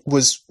recipient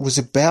was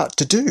about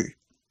to do.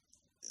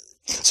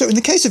 So in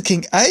the case of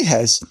King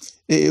Ahaz,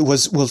 it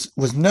was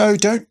no,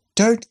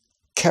 don't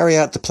carry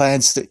out the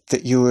plans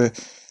that you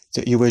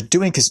were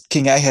doing, because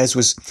King Ahaz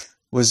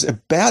was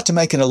about to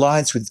make an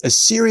alliance with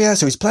Assyria.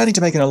 So he's planning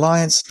to make an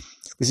alliance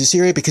with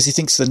Assyria because he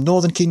thinks the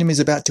northern kingdom is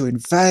about to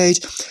invade.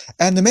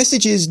 And the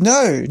message is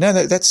no,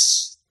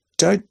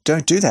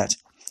 don't do that.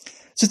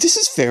 So this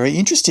is very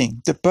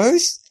interesting that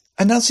both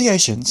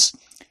annunciations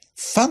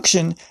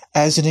function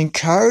as an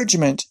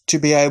encouragement to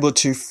be able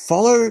to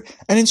follow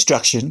an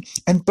instruction,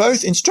 and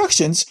both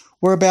instructions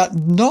were about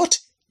not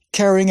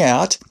carrying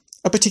out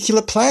a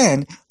particular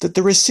plan that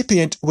the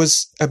recipient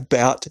was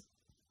about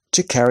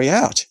to carry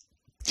out.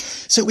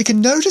 So we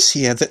can notice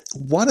here that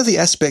one of the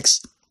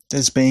aspects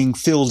that's being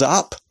filled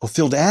up or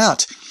filled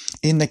out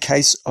in the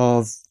case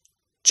of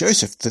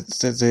Joseph,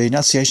 the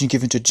annunciation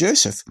given to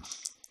Joseph,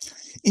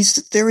 is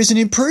that there is an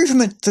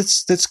improvement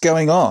that's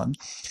going on,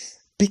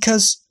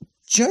 because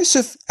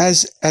Joseph,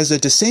 as a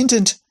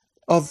descendant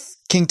of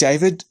King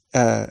David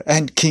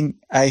and King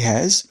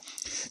Ahaz,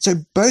 so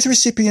both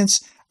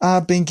recipients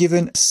are being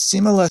given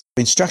similar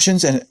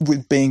instructions and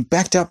with being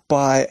backed up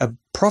by a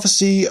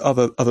prophecy of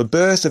a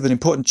birth of an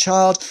important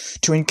child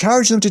to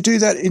encourage them to do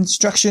that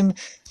instruction.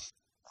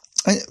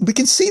 And we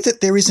can see that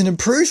there is an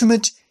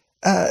improvement.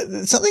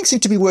 Something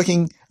seemed to be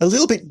working a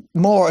little bit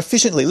more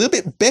efficiently, a little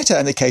bit better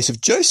in the case of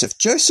Joseph.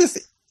 Joseph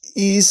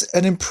is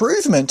an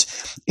improvement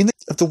in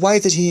the way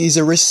that he is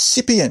a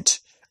recipient,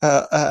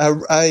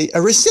 a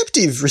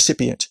receptive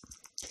recipient.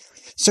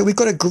 So we've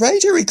got a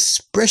greater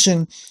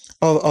expression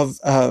of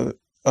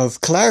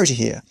clarity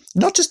here,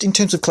 not just in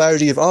terms of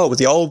clarity of,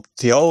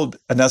 the old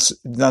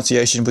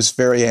annunciation was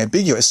very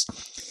ambiguous,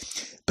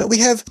 but we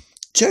have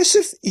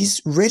Joseph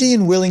is ready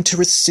and willing to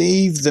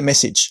receive the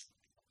message.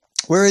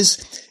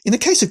 Whereas in the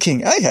case of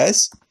King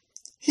Ahaz,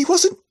 he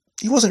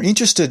wasn't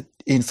interested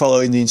in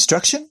following the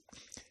instruction.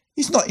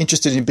 He's not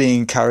interested in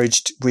being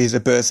encouraged with a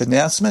birth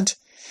announcement.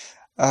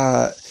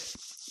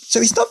 So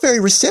he's not very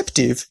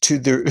receptive to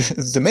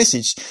the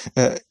message.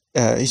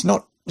 He's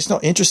not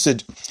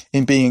interested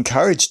in being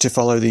encouraged to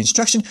follow the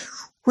instruction,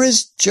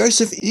 whereas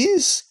Joseph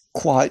is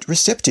quite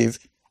receptive.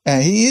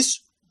 He is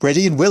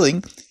ready and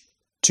willing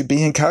to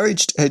be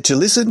encouraged, to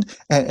listen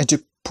and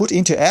to put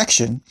into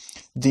action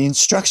the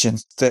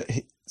instructions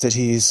that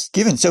he is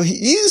given. So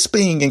he is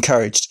being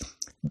encouraged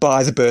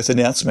by the birth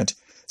announcement.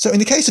 So in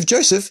the case of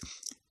Joseph,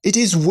 it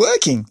is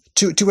working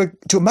to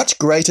a much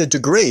greater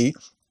degree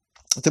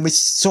than we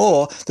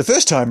saw the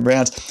first time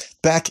round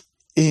back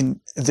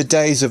in the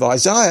days of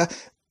Isaiah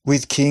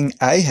with King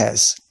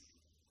Ahaz.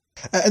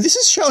 And this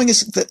is showing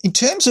us that in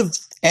terms of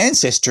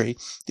ancestry,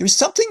 there is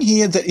something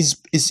here that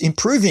is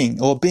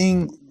improving or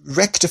being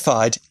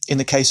rectified in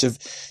the case of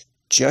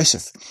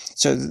Joseph.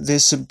 So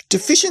there's some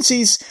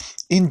deficiencies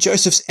in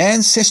Joseph's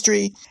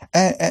ancestry.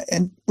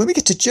 And when we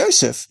get to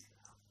Joseph,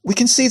 we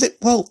can see that,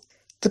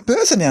 the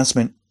birth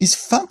announcement is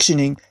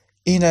functioning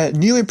in a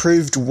new,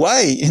 improved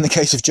way in the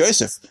case of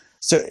Joseph.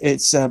 So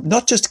it's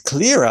not just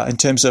clearer in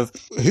terms of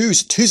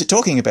who's it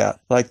talking about.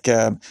 Like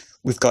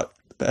we've got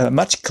a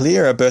much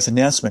clearer birth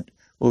announcement.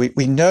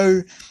 We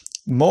know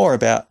more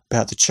about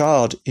the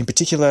child in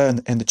particular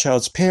and the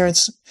child's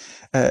parents.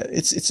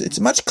 It's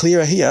much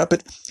clearer here,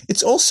 but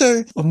it's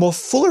also a more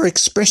fuller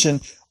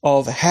expression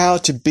of how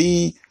to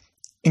be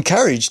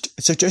encouraged.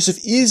 So Joseph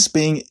is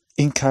being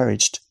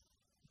encouraged.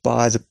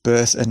 by the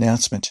birth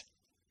announcement.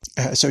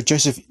 So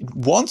Joseph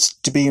wants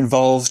to be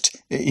involved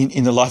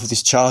in the life of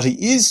this child.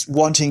 He is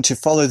wanting to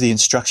follow the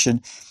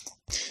instruction.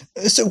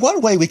 So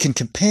one way we can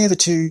compare the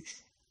two,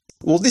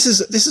 well, this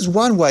is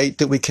one way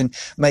that we can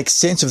make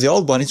sense of the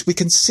old one, is we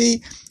can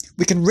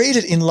read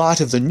it in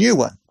light of the new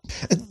one.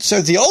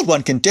 So the old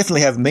one can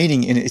definitely have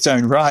meaning in its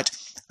own right,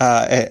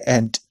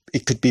 and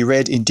it could be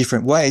read in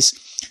different ways.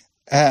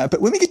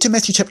 But when we get to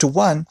Matthew chapter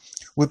 1,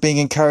 we're being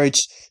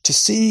encouraged to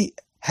see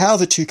how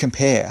the two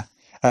compare.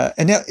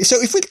 And now,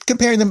 so if we're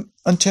comparing them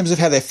in terms of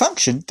how they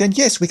function, then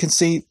yes, we can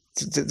see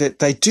that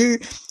they do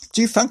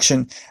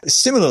function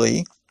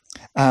similarly,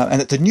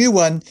 and that the new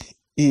one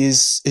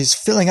is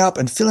filling up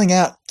and filling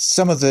out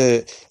some of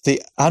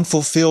the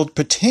unfulfilled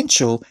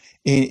potential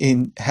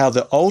in how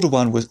the older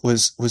one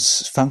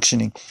was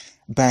functioning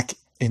back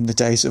in the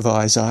days of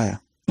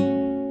Isaiah.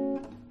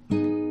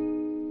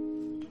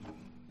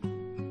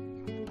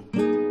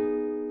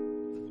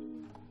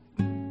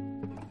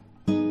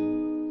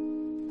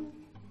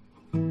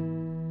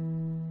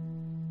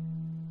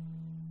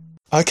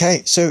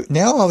 Okay, so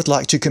now I would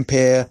like to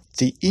compare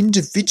the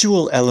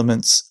individual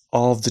elements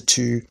of the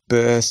two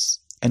birth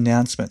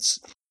announcements.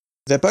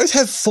 They both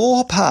have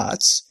 4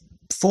 parts,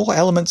 4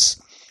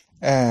 elements,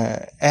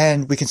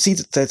 and we can see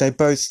that they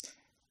both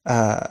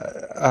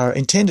are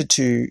intended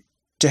to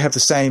have the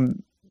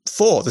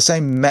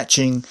same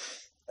matching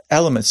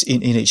elements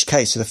in each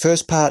case. So the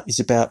first part is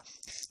about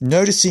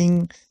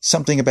noticing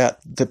something about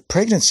the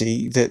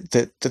pregnancy, that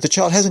the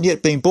child hasn't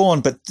yet been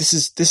born, but this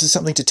is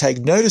something to take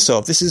notice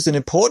of. This is an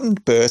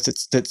important birth.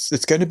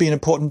 It's going to be an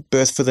important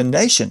birth for the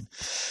nation.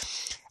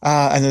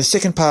 And the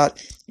second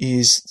part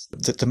is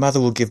that the mother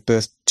will give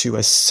birth to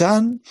a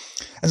son.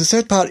 And the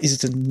third part is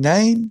the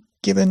name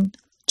given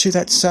to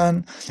that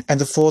son. And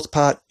the fourth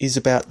part is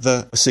about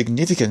the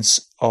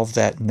significance of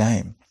that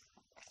name.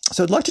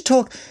 So I'd like to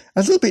talk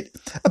a little bit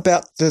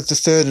about the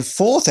third and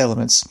fourth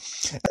elements,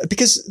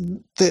 because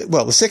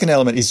the second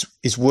element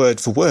is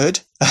word for word.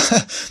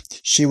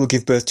 She will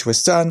give birth to a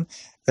son.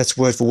 That's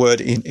word for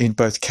word in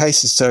both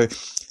cases. So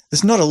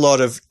there's not a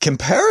lot of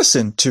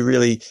comparison to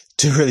really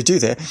do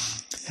there.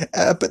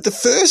 But the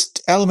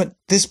first element,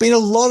 there's been a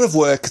lot of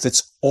work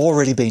that's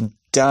already been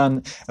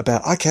done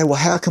about, okay, well,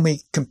 how can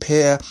we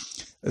compare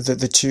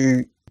the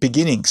two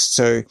beginnings?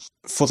 So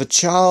for the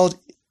child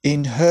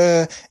in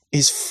her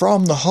is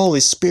from the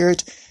Holy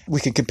Spirit, we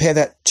can compare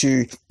that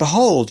to,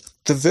 behold,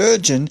 the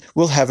virgin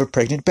will have a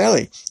pregnant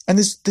belly. And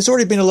there's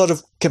already been a lot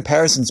of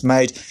comparisons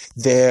made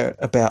there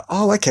about,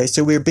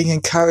 so we're being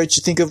encouraged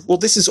to think of, well,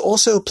 this is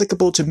also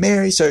applicable to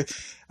Mary. So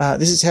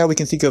this is how we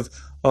can think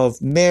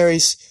of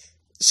Mary's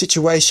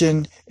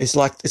situation. It's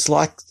like the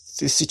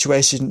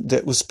situation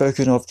that was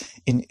spoken of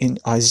in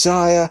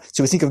Isaiah.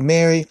 So we think of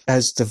Mary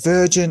as the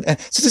virgin. And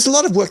so there's a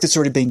lot of work that's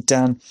already been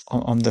done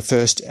on the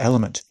first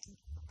element.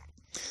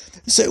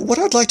 So what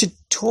I'd like to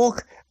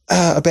talk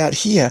about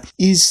here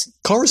is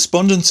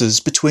correspondences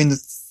between the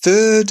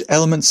third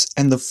elements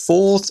and the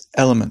fourth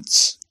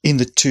elements in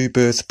the two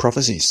birth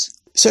prophecies.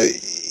 So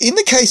in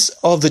the case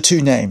of the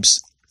two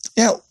names,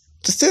 now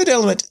the third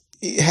element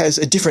has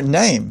a different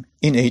name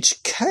in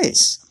each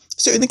case.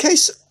 So in the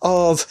case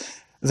of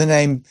the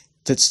name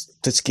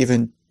that's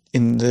given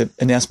in the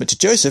announcement to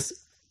Joseph,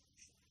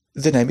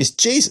 the name is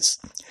Jesus.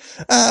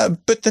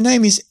 But the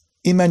name is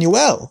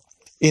Emmanuel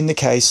in the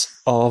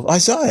case of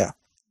Isaiah.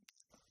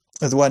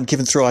 The one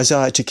given through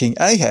Isaiah to King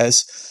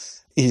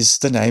Ahaz is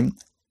the name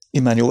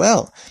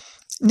Emmanuel.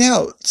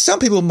 Now, some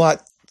people might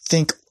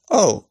think,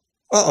 that's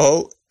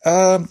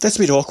a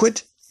bit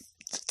awkward.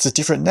 It's a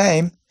different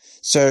name.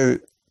 So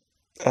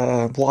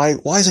why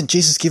isn't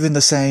Jesus given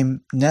the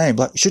same name?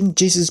 Like, shouldn't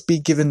Jesus be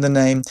given the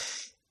name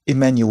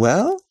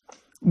Emmanuel?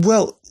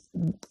 Well,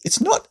 it's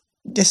not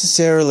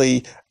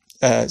necessarily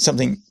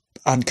something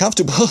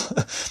uncomfortable,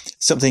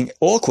 something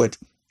awkward,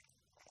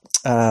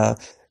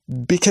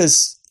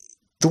 because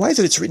the way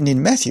that it's written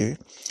in Matthew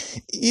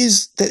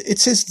is that it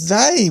says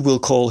they will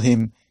call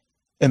him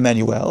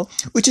Emmanuel,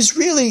 which is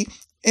really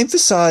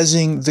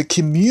emphasizing the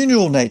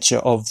communal nature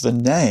of the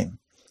name.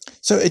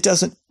 So it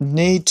doesn't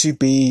need to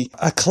be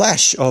a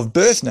clash of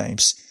birth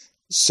names.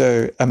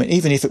 So,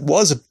 even if it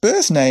was a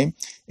birth name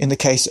in the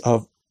case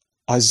of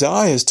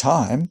Isaiah's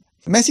time,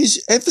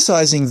 Matthew's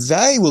emphasizing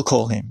they will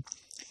call him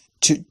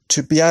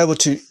to be able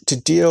to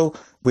deal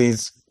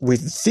with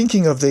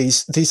thinking of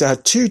these are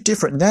two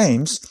different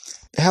names.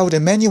 How would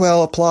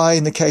Emmanuel apply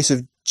in the case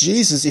of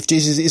Jesus if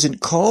Jesus isn't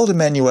called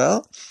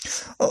Emmanuel?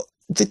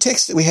 The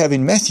text that we have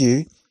in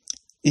Matthew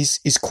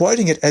is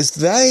quoting it as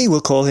they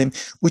will call him,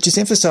 which is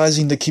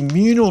emphasizing the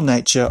communal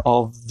nature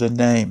of the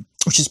name,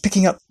 which is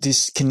picking up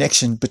this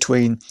connection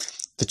between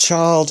the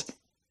child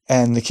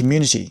and the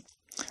community.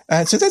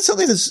 And so that's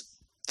something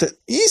that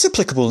is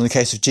applicable in the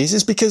case of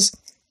Jesus, because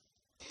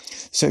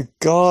so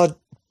God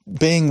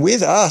being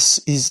with us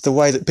is the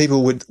way that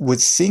people would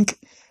think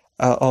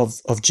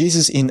of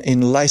Jesus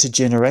in later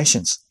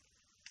generations.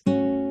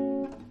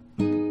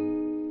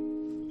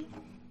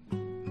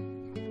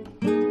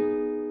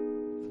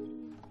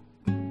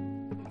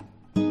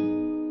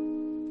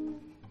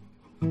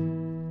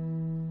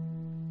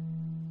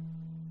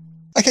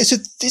 Okay, so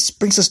this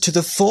brings us to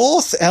the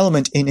fourth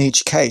element in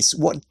each case.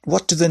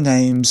 What do the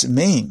names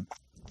mean?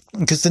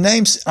 Because the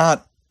names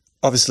aren't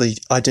obviously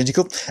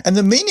identical, and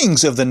the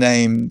meanings of the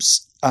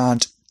names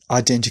aren't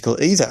identical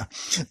either.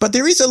 But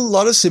there is a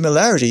lot of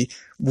similarity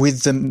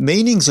with the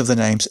meanings of the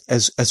names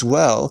as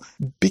well,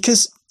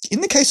 because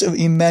in the case of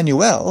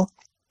Emmanuel,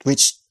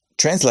 which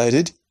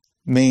translated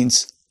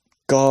means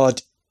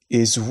God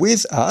is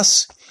with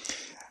us,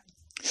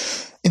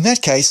 in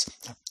that case,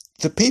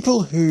 the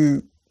people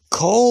who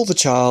call the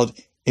child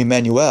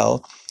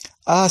Emmanuel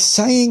are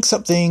saying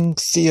something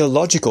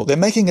theological. They're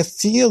making a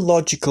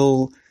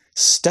theological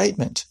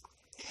statement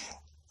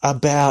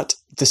about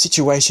the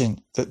situation,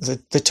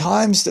 the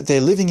times that they're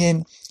living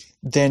in.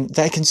 Then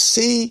they can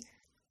see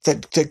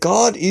that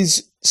God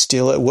is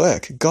still at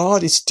work.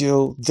 God is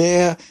still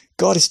there.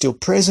 God is still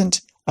present.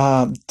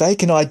 They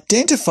can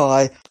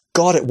identify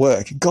God at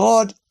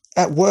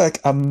work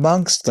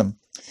amongst them.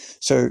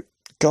 So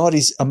God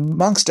is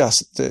amongst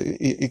us.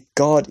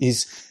 God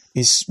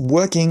is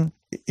working.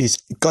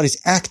 God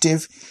is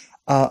active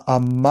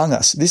among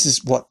us. This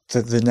is what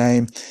the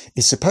name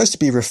is supposed to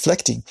be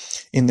reflecting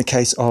in the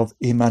case of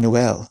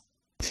Emmanuel.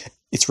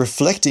 It's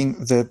reflecting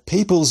the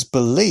people's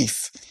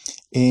belief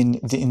in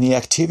the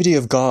activity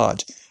of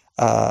God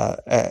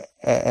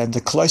and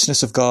the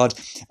closeness of God.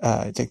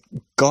 That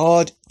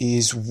God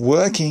is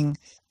working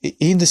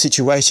in the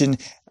situation,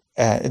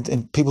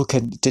 and people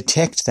can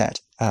detect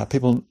that.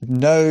 People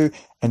know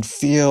and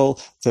feel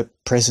the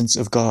presence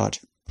of God.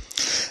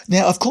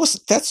 Now, of course,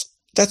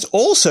 that's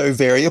also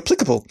very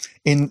applicable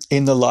in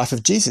the life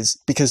of Jesus,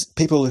 because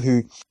people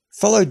who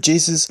followed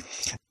Jesus,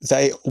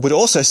 they would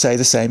also say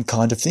the same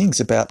kind of things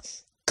about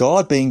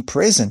God being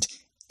present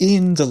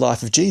in the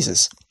life of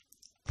Jesus.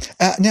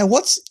 Now,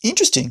 what's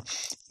interesting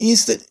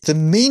is that the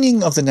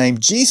meaning of the name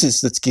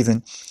Jesus that's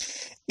given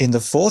in the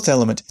fourth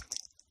element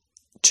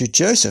to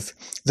Joseph,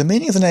 the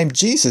meaning of the name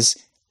Jesus,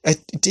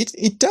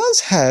 it does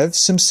have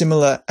some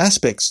similar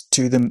aspects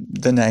to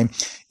the name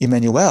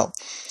Emmanuel.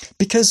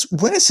 Because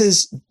when it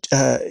says,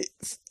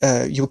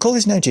 you will call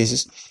his name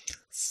Jesus,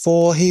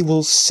 for he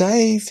will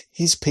save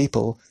his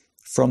people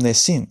from their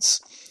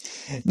sins.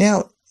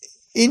 Now,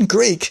 in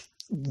Greek,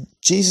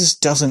 Jesus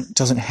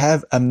doesn't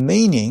have a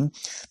meaning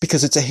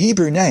because it's a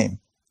Hebrew name.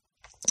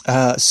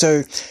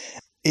 So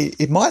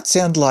it might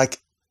sound like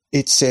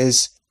it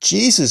says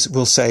Jesus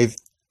will save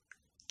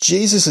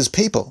Jesus's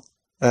people.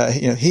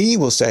 He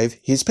will save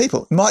his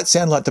people. It might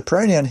sound like the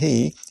pronoun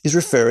he is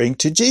referring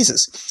to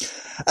Jesus.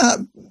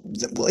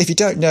 Well, if you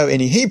don't know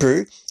any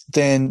Hebrew,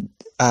 then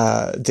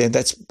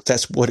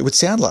that's what it would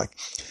sound like.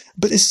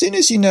 But as soon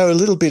as you know a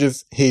little bit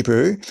of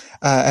Hebrew,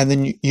 and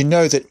then you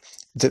know that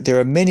there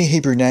are many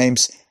Hebrew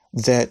names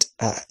that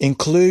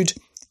include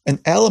an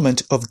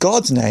element of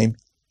God's name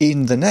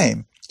in the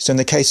name. So in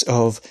the case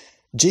of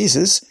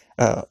Jesus,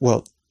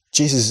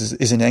 Jesus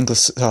is an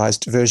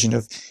anglicized version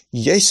of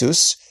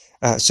Jesus.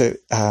 So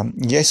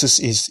Jesus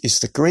is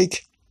the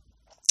Greek,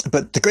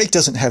 but the Greek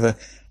doesn't have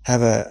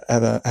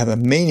a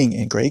meaning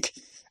in Greek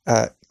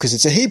because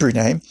it's a Hebrew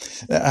name.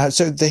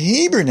 So the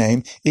Hebrew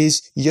name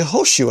is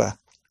Yehoshua.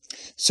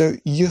 So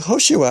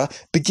Yehoshua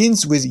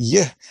begins with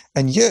Yeh,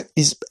 and Yeh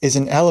is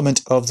an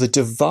element of the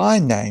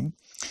divine name.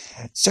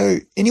 So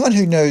anyone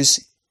who knows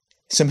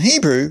some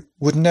Hebrew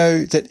would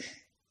know that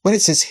when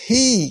it says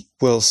he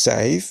will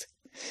save,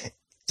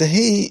 the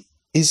he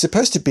is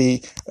supposed to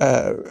be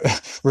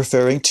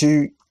referring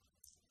to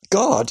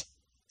God.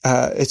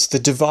 It's the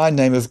divine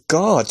name of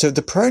God. So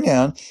the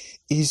pronoun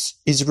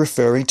is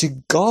referring to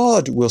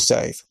God will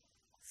save.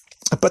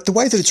 But the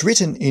way that it's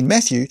written in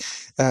Matthew,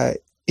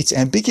 it's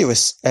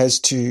ambiguous as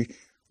to,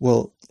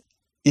 well,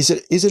 is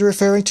it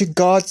referring to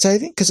God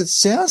saving? Because it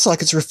sounds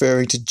like it's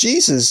referring to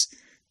Jesus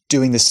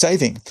doing the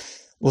saving.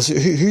 Well, so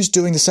who's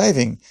doing the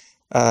saving?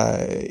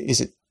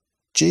 Is it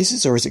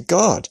Jesus or is it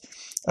God?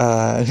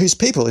 Whose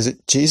people? Is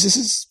it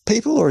Jesus's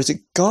people or is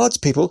it God's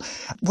people?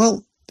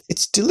 Well,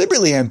 it's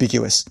deliberately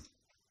ambiguous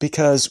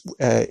because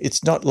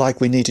it's not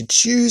like we need to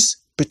choose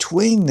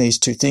between these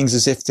two things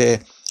as if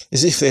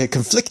they're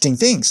conflicting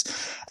things.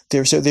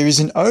 So there is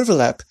an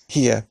overlap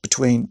here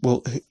between,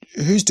 well,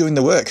 who's doing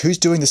the work? Who's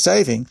doing the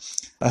saving?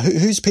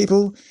 Whose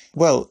people?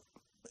 Well,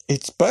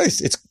 it's both.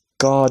 It's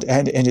God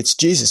and it's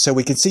Jesus. So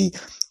we can see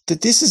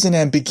that this is an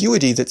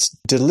ambiguity that's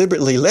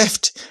deliberately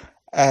left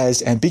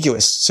as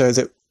ambiguous so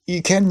that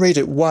you can read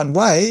it one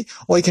way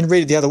or you can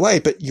read it the other way,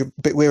 but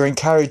we're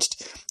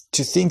encouraged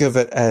to think of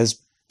it as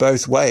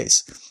both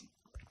ways.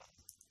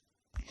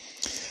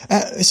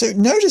 So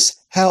notice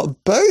how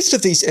both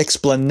of these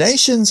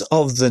explanations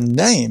of the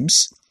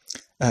names,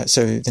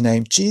 so the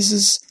name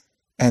Jesus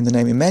and the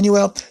name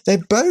Emmanuel, they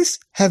both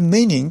have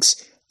meanings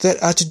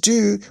that are to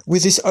do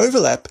with this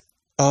overlap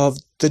of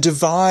the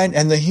divine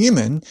and the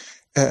human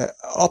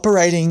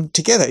operating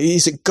together.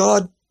 Is it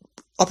God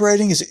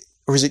operating?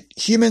 Or is it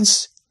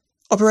humans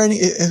operating?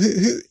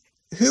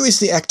 Who is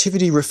the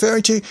activity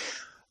referring to?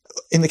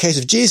 In the case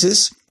of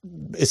Jesus,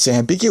 it's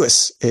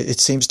ambiguous. It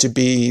seems to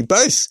be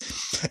both.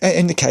 And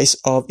in the case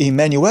of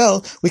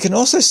Emmanuel, we can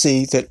also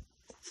see that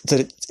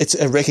it's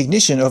a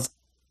recognition of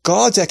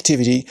God's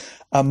activity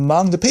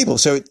among the people.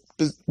 So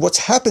what's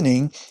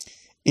happening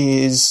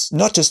is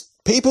not just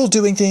people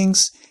doing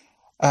things,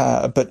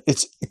 but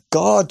it's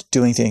God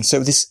doing things. So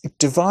this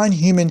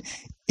divine-human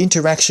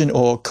interaction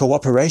or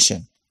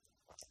cooperation.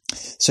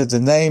 So the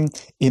name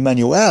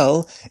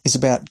Emmanuel is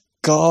about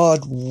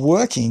God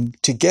working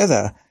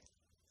together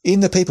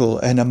in the people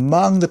and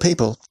among the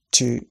people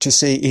to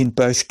see in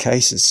both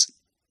cases.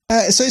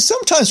 So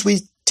sometimes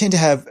we tend to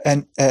have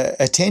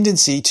a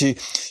tendency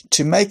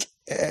to make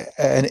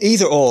an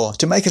either or,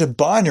 to make it a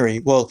binary.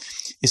 Well,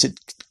 is it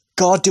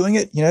God doing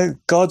it?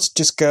 God's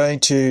just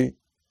going to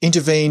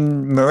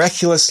intervene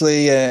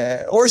miraculously,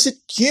 or is it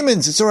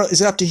humans?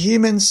 Is it up to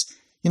humans?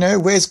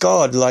 Where's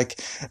God?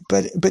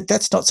 But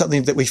that's not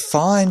something that we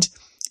find.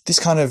 This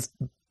kind of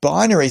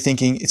binary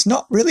thinking, it's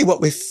not really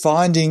what we're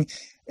finding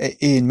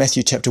in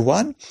Matthew chapter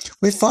 1.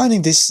 We're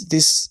finding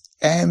this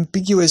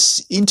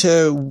ambiguous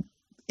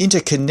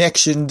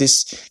interconnection,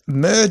 this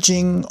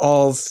merging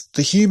of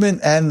the human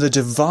and the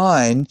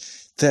divine,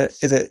 that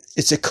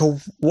it's a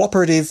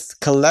cooperative,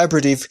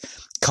 collaborative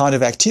kind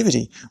of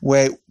activity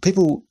where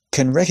people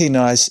can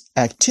recognize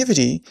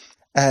activity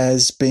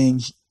as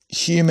being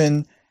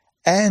human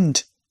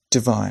and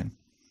divine.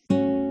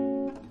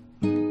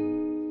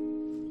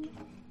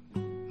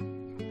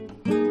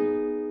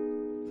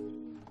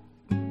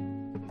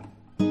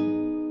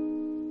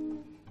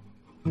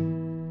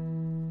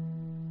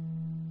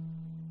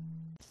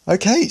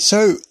 Okay,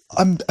 so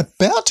I'm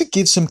about to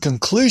give some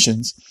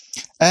conclusions,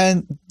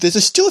 and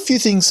there's still a few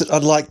things that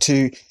I'd like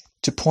to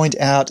point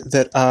out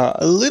that are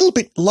a little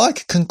bit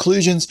like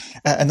conclusions,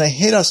 and they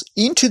head us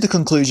into the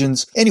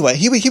conclusions. Anyway,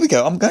 here we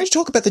go. I'm going to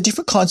talk about the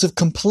different kinds of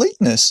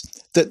completeness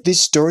that this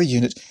story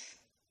unit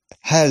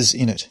has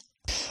in it.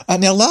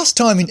 Now, last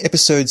time in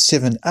episode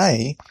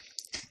 7a,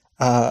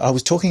 I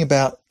was talking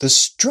about the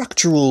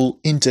structural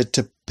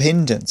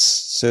interdependence.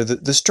 So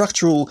the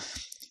structural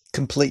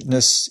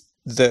completeness,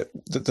 that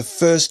the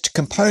first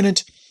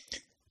component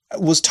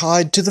was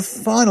tied to the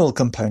final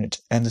component,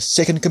 and the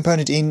second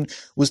component in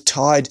was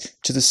tied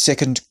to the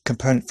second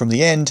component from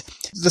the end.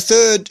 The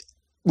third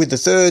with the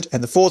third,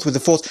 and the fourth with the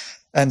fourth,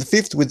 and the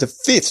fifth with the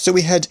fifth. So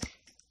we had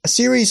a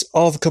series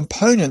of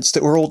components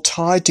that were all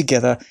tied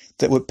together,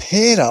 that were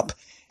paired up,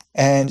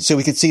 and so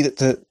we could see that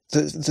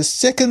the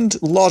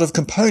second lot of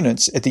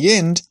components at the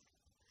end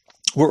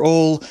were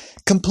all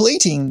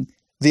completing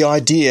the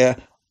idea.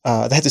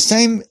 They had the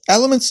same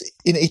elements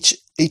in each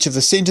of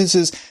the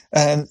sentences,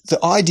 and the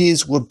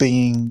ideas were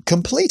being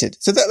completed.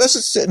 So that's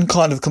a certain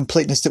kind of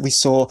completeness that we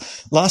saw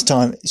last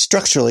time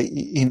structurally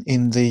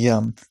in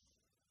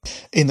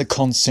the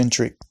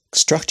concentric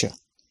structure.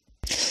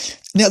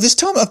 Now, this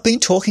time I've been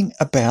talking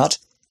about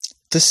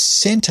the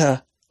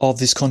center of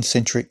this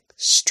concentric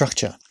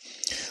structure,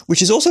 which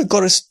has also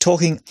got us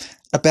talking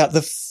about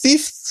the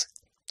fifth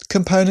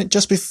component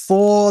just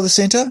before the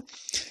center,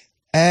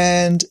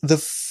 and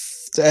the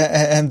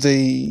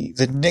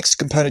next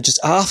component just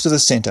after the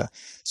center.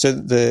 So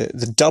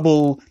the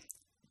double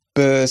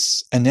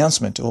birth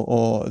announcement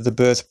or the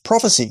birth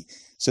prophecy.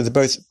 So the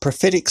both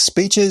prophetic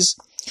speeches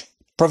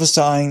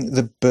prophesying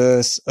the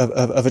birth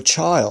of a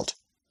child.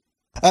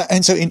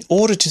 And so in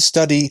order to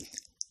study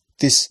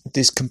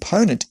this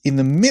component in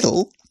the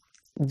middle,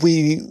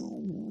 we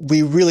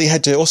really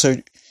had to also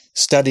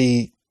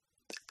study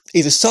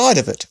either side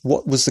of it.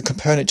 What was the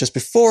component just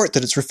before it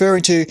that it's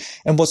referring to,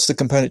 and what's the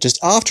component just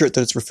after it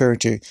that it's referring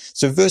to?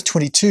 So verse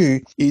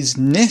 22 is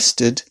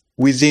nested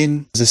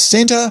within the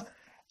center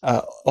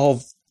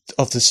of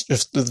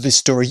this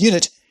story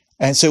unit,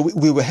 and so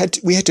we had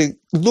to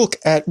look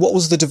at what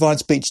was the divine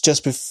speech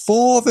just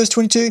before verse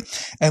 22,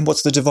 and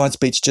what's the divine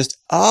speech just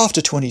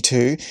after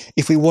 22,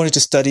 if we wanted to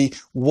study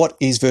what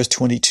is verse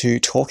 22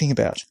 talking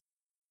about.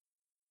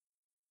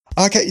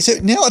 Okay, so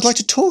now I'd like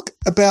to talk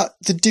about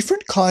the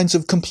different kinds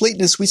of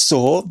completeness we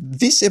saw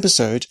this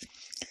episode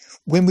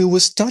when we were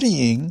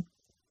studying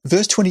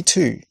verse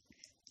 22.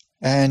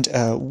 And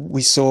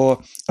we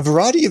saw a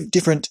variety of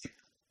different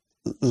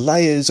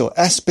layers or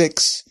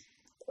aspects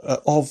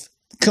of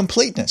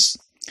completeness.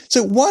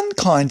 So one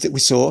kind that we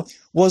saw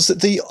was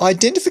that the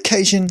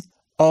identification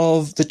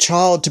of the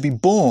child to be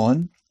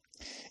born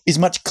is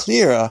much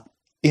clearer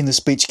in the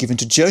speech given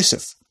to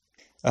Joseph.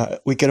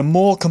 We get a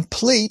more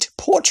complete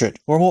portrait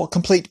or a more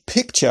complete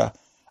picture,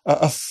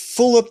 a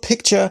fuller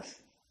picture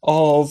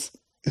of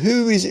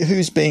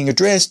who's being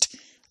addressed,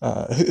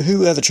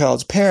 who are the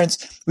child's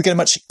parents. We get a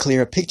much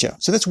clearer picture.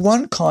 So that's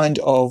one kind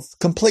of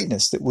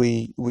completeness that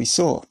we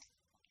saw.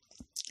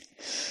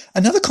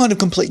 Another kind of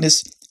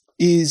completeness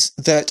is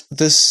that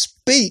the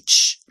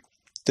speech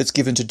that's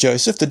given to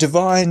Joseph, the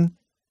divine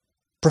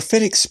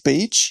prophetic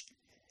speech,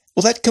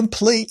 well, that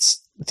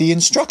completes the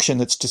instruction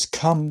that's just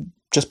come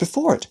just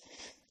before it.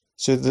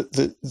 So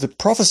the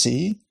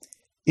prophecy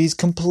is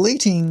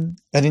completing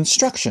an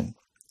instruction.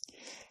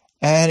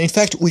 And in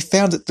fact, we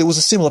found that there was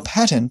a similar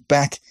pattern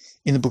back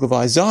in the book of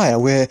Isaiah,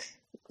 where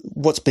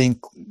what's being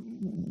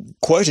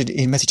quoted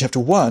in Matthew chapter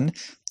 1,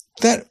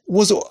 that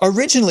was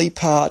originally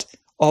part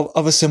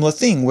of a similar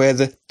thing, where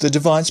the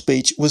divine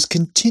speech was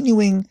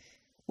continuing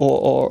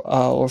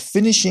or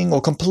finishing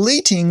or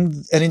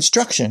completing an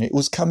instruction. It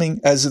was coming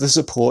as the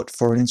support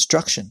for an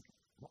instruction.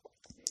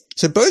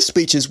 So both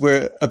speeches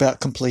were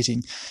about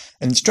completing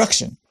an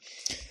instruction.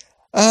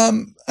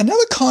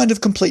 Another kind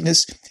of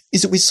completeness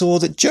is that we saw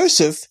that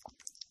Joseph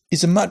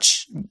is a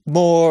much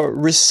more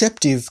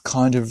receptive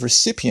kind of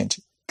recipient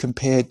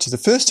compared to the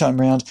first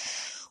time round,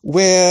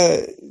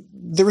 where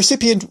the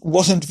recipient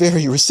wasn't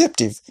very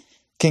receptive.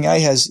 King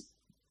Ahaz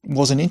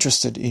wasn't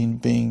interested in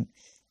being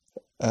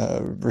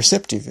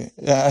receptive.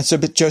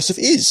 But Joseph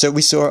is. So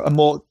we saw a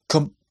more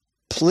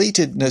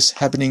completedness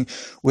happening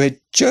where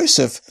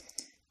Joseph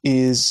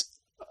is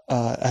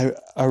a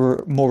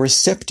more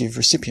receptive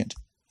recipient.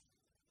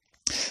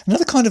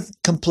 Another kind of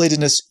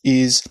completedness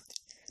is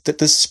that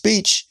the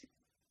speech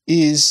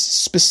is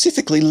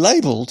specifically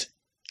labelled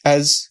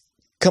as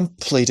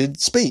completed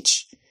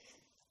speech.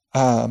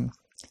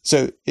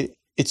 So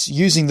it's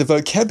using the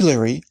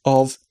vocabulary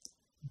of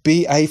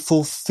be a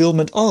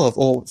fulfillment of,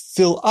 or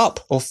fill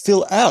up, or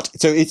fill out.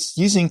 So it's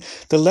using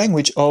the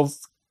language of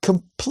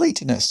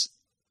completeness.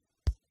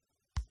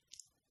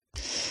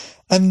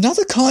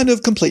 Another kind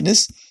of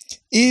completeness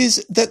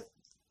is that,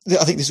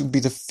 I think this would be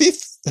the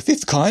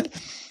fifth kind,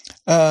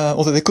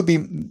 although there could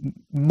be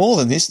more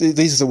than this.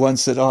 These are the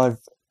ones that I've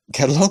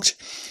catalogued.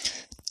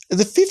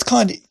 The fifth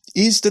kind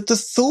is that the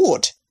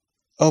thought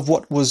of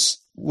what was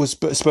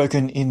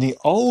spoken in the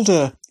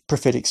older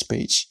prophetic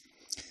speech,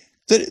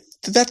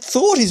 that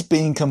thought is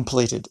being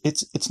completed.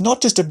 It's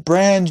not just a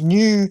brand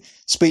new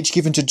speech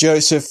given to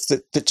Joseph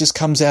that just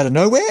comes out of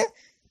nowhere.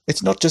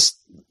 It's not just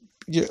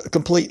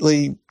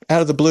completely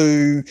out of the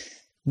blue,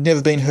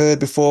 never been heard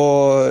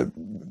before,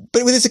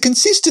 but there's a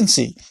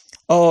consistency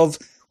of,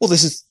 well,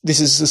 this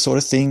is the sort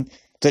of thing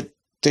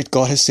that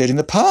God has said in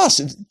the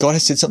past. God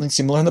has said something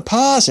similar in the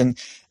past,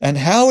 and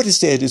how it is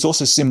said is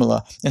also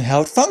similar, and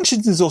how it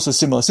functions is also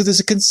similar. So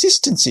there's a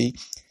consistency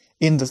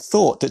in the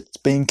thought that's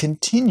being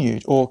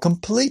continued or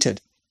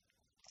completed.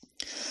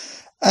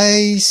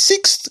 A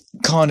sixth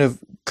kind of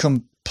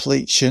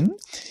completion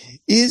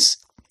is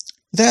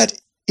that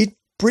it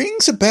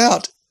brings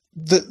about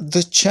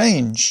the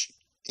change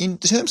in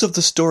terms of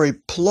the story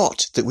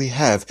plot that we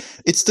have.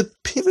 It's the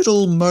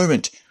pivotal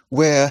moment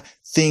where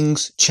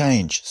things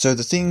change. So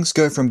the things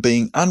go from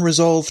being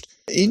unresolved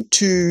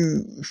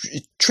into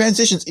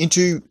transitions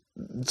into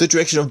the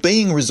direction of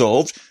being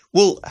resolved.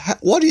 Well,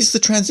 what is the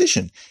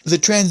transition? The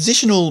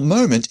transitional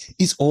moment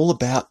is all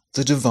about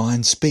the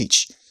divine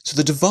speech. So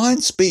the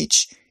divine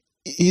speech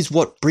is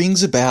what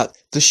brings about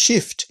the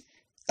shift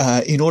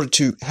in order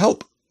to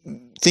help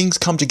things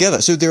come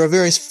together. So there are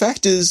various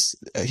factors,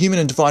 human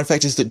and divine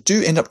factors, that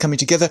do end up coming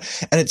together,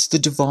 and it's the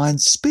divine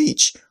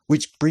speech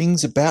which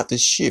brings about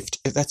this shift.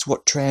 That's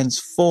what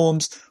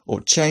transforms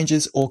or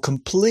changes or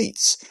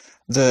completes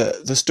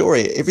the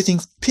story. Everything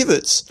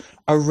pivots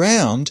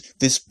around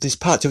this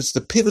part. So it's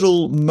the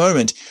pivotal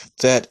moment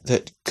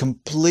that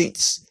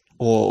completes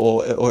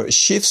or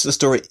shifts the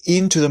story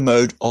into the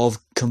mode of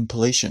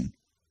completion.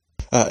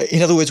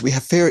 In other words, we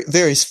have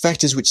various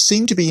factors which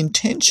seem to be in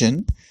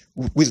tension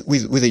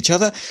with each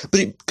other, but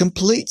it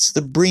completes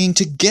the bringing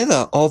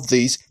together of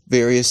these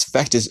various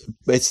factors.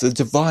 It's the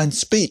divine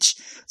speech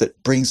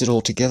that brings it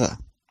all together.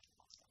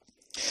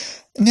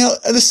 Now,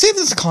 the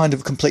seventh kind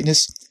of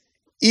completeness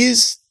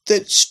is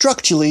that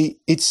structurally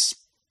it's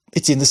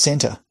in the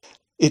center.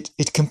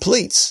 It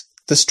completes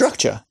the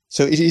structure.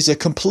 So it is a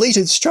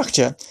completed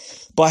structure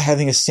by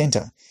having a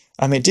center.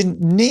 I mean, it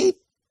didn't need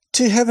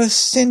to have a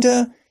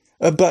center,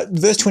 but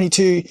verse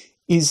 22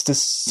 is the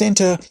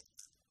center,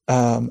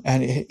 and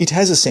it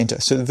has a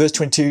center. So the verse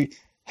 22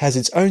 has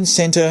its own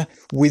center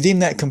within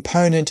that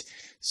component,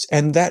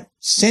 and that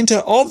center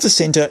of the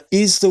center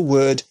is the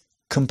word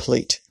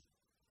complete.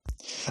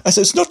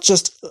 So it's not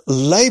just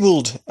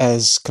labeled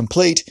as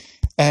complete,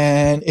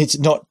 and it's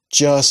not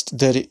just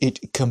that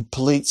it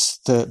completes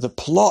the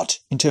plot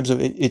in terms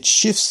of it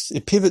shifts,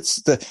 it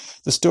pivots the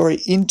story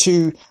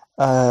into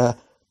a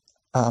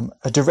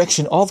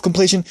direction of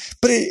completion,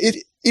 but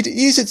it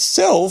is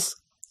itself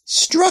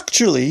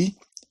structurally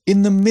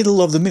in the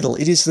middle of the middle.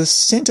 It is the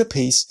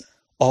centerpiece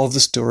of the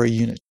story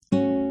unit.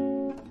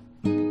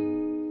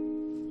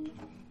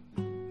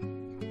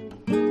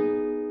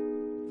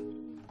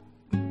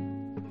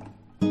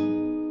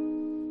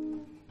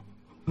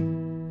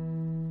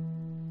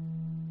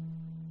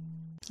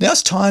 Now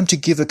it's time to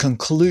give a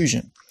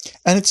conclusion.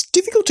 And it's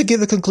difficult to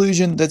give a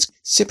conclusion that's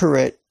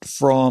separate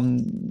from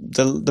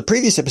the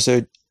previous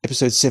episode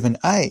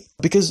 7a,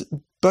 because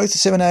both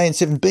 7a and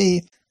 7b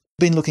have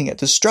been looking at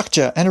the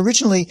structure. And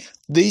originally,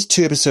 these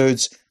two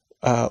episodes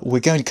were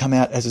going to come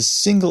out as a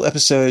single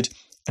episode,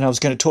 and I was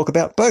going to talk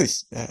about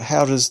both.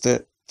 How does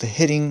the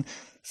heading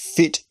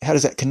fit? How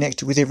does that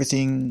connect with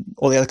everything,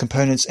 all the other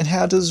components? And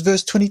how does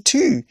verse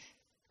 22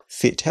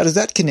 fit? How does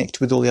that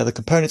connect with all the other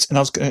components? And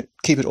I was going to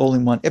keep it all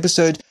in one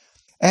episode.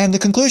 And the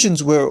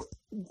conclusions were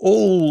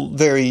all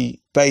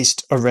very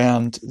based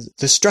around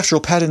the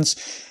structural patterns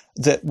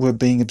that were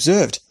being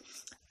observed.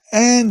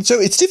 And so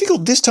it's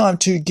difficult this time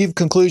to give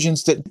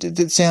conclusions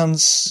that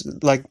sounds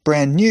like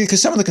brand new,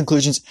 because some of the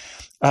conclusions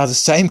are the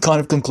same kind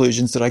of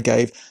conclusions that I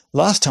gave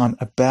last time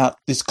about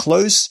this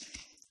close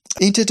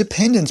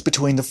interdependence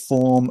between the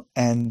form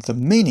and the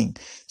meaning.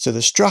 So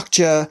the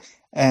structure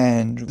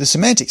and the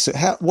semantics. So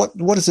what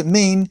does it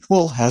mean?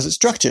 Well, how's it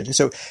structured?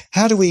 So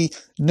how do we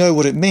know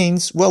what it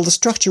means? Well, the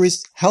structure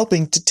is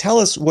helping to tell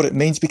us what it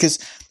means because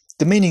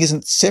the meaning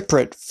isn't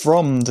separate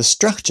from the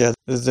structure.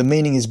 The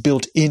meaning is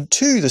built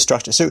into the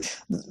structure. So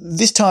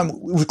this time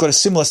we've got a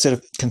similar set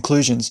of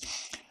conclusions.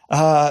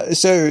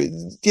 So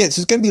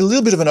there's going to be a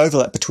little bit of an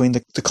overlap between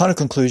the kind of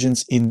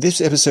conclusions in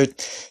this episode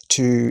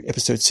to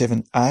episode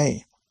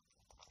 7a.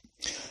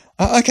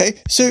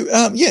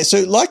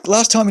 So like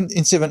last time in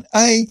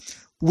 7a,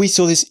 we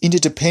saw this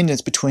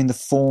interdependence between the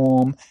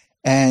form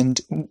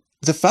and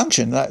the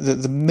function.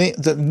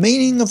 The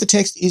meaning of the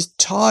text is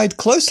tied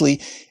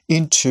closely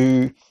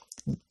into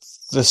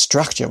the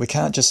structure. We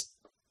can't just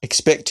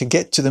expect to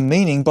get to the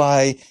meaning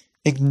by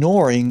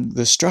ignoring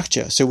the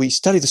structure. So we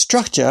study the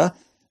structure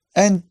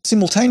and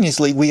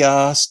simultaneously we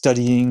are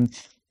studying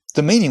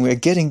the meaning. We are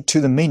getting to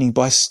the meaning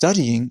by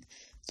studying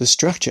the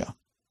structure.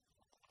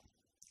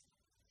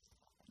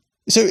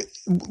 So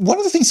one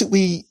of the things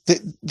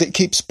that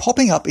keeps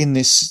popping up in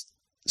this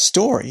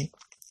story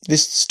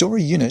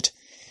unit,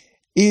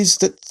 is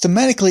that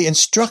thematically and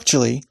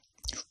structurally,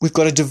 we've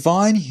got a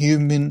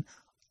divine-human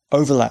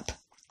overlap.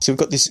 So we've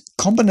got this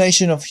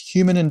combination of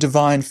human and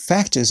divine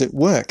factors at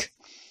work.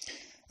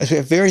 As we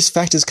have various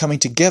factors coming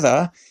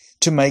together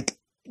to make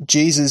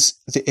Jesus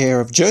the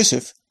heir of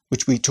Joseph,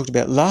 which we talked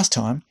about last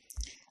time.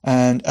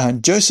 And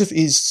Joseph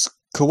is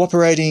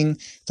cooperating.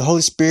 The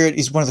Holy Spirit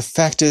is one of the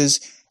factors.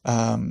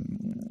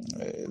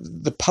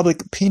 The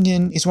public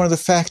opinion is one of the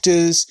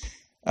factors,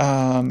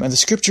 and the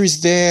scripture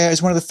is there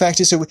as one of the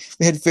factors. So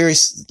we had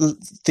various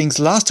things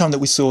last time that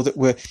we saw that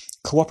were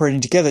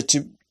cooperating together.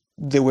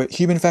 There were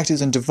human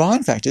factors and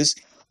divine factors.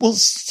 Well,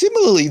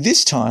 similarly,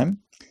 this time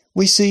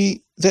we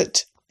see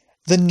that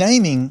the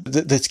naming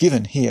that's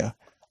given here,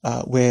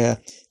 where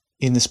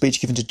in the speech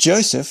given to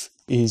Joseph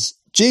is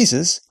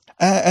Jesus,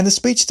 and the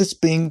speech that's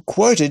being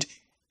quoted,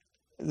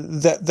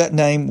 that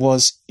name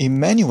was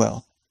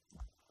Emmanuel.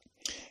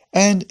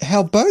 And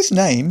how both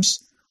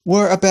names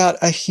were about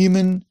a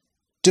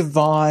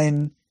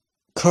human-divine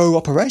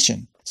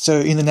cooperation. So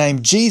in the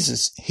name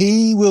Jesus,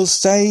 he will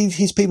save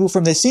his people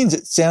from their sins.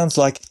 It sounds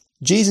like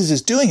Jesus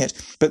is doing it.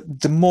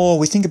 But the more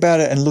we think about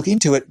it and look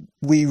into it,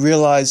 we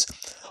realize,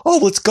 oh,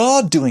 well, it's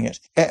God doing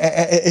it.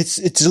 It's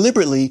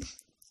deliberately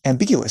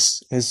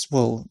ambiguous as,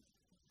 well,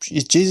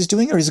 is Jesus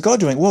doing it or is God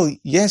doing it? Well,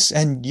 yes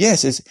and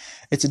yes.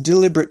 It's a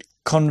deliberate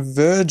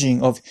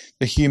converging of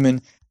the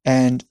human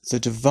and the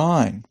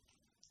divine.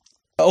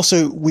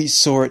 Also, we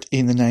saw it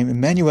in the name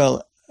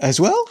Emmanuel as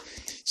well.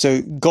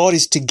 So God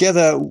is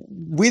together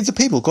with the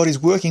people. God is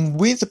working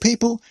with the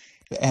people,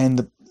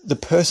 and the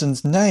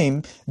person's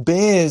name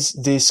bears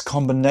this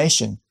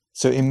combination.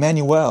 So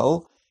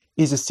Emmanuel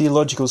is a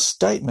theological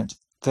statement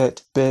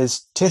that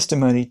bears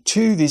testimony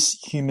to this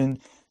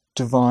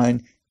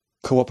human-divine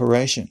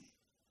cooperation.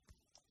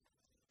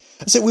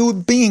 So we were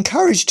being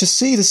encouraged to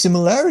see the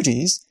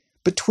similarities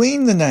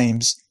between the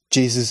names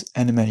Jesus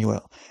and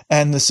Emmanuel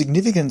and the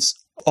significance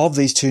of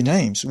these two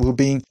names. We were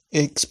being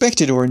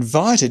expected or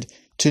invited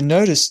to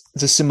notice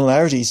the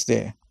similarities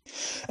there.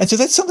 And so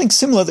that's something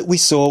similar that we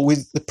saw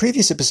with the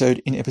previous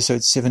episode in episode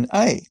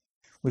 7a.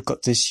 We've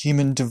got this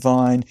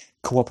human-divine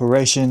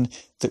cooperation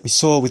that we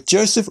saw with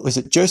Joseph. Was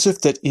it Joseph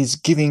that is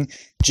giving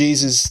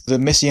Jesus the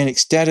messianic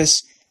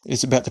status?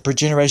 It's about the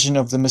progeneration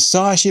of the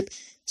Messiahship.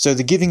 So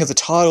the giving of the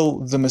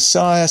title, the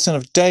Messiah, son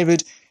of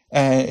David,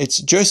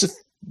 it's Joseph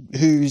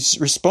who's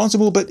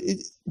responsible, but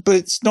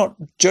it's not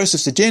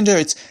Joseph's agenda,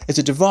 it's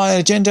a divine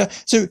agenda.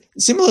 So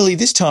similarly,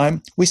 this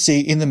time we see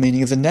in the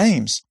meaning of the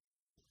names.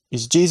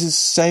 Is Jesus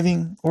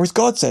saving or is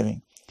God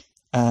saving?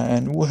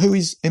 And who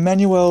is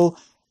Emmanuel?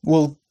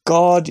 Well,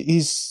 God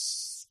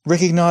is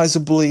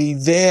recognizably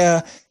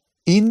there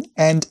in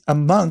and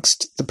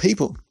amongst the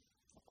people.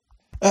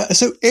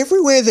 So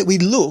everywhere that we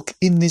look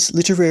in this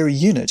literary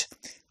unit,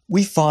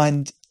 we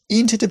find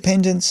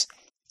interdependence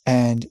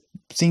and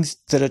things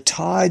that are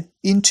tied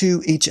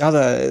into each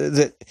other,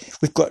 that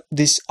we've got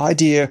this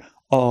idea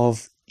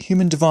of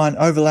human-divine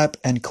overlap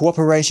and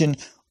cooperation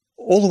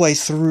all the way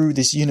through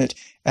this unit,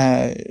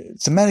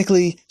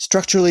 thematically,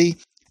 structurally,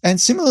 and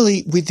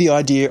similarly with the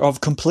idea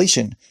of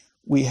completion.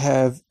 We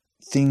have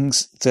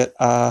things that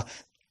are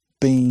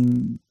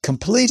being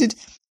completed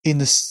in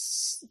the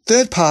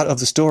third part of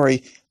the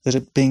story that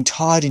are being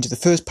tied into the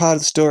first part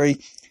of the story,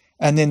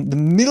 and then the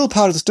middle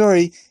part of the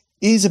story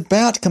is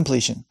about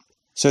completion.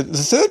 So the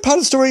third part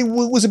of the story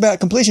was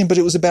about completion, but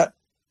it was about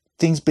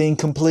things being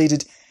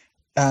completed,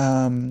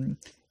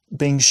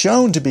 being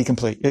shown to be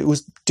complete. It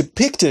was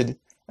depicted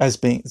as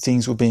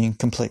things were being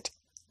complete.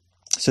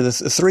 So the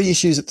three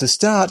issues at the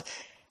start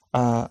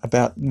are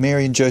about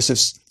Mary and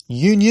Joseph's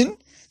union.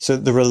 So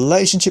the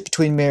relationship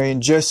between Mary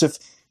and Joseph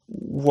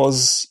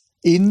was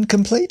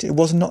incomplete. It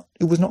was not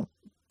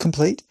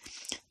complete.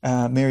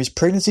 Mary's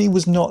pregnancy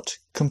was not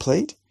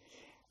complete.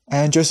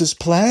 And Joseph's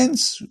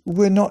plans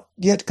were not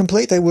yet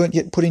complete. They weren't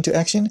yet put into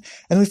action.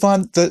 And we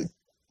find the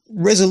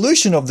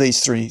resolution of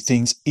these three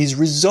things is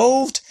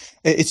resolved.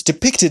 It's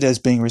depicted as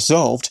being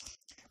resolved,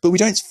 but we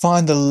don't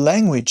find the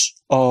language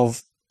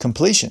of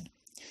completion.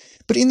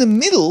 But in the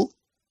middle,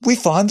 we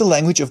find the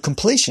language of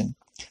completion,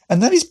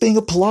 and that is being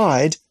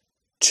applied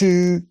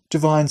to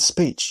divine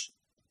speech.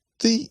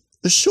 The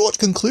short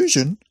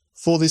conclusion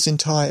for this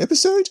entire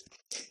episode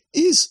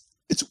is,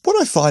 it's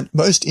what I find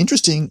most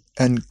interesting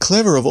and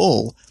clever of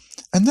all,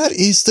 and that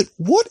is that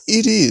what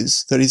it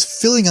is that is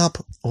filling up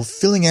or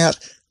filling out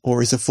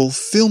or is a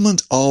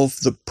fulfillment of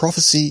the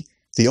prophecy,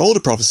 the older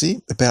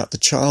prophecy about the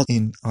child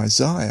in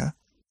Isaiah,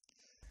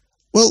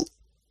 well,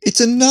 it's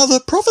another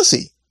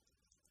prophecy.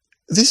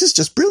 This is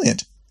just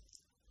brilliant.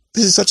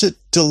 This is such a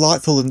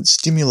delightful and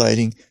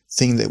stimulating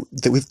thing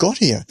that we've got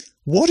here.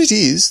 What it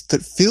is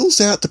that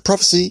fills out the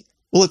prophecy,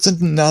 well, it's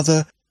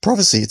another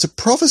prophecy. It's a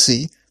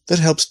prophecy that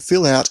helps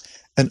fill out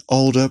an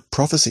older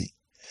prophecy.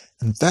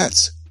 And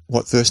that's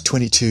what verse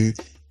 22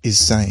 is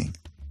saying.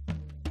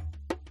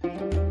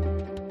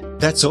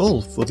 That's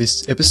all for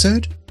this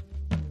episode.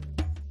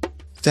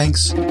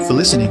 Thanks for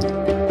listening.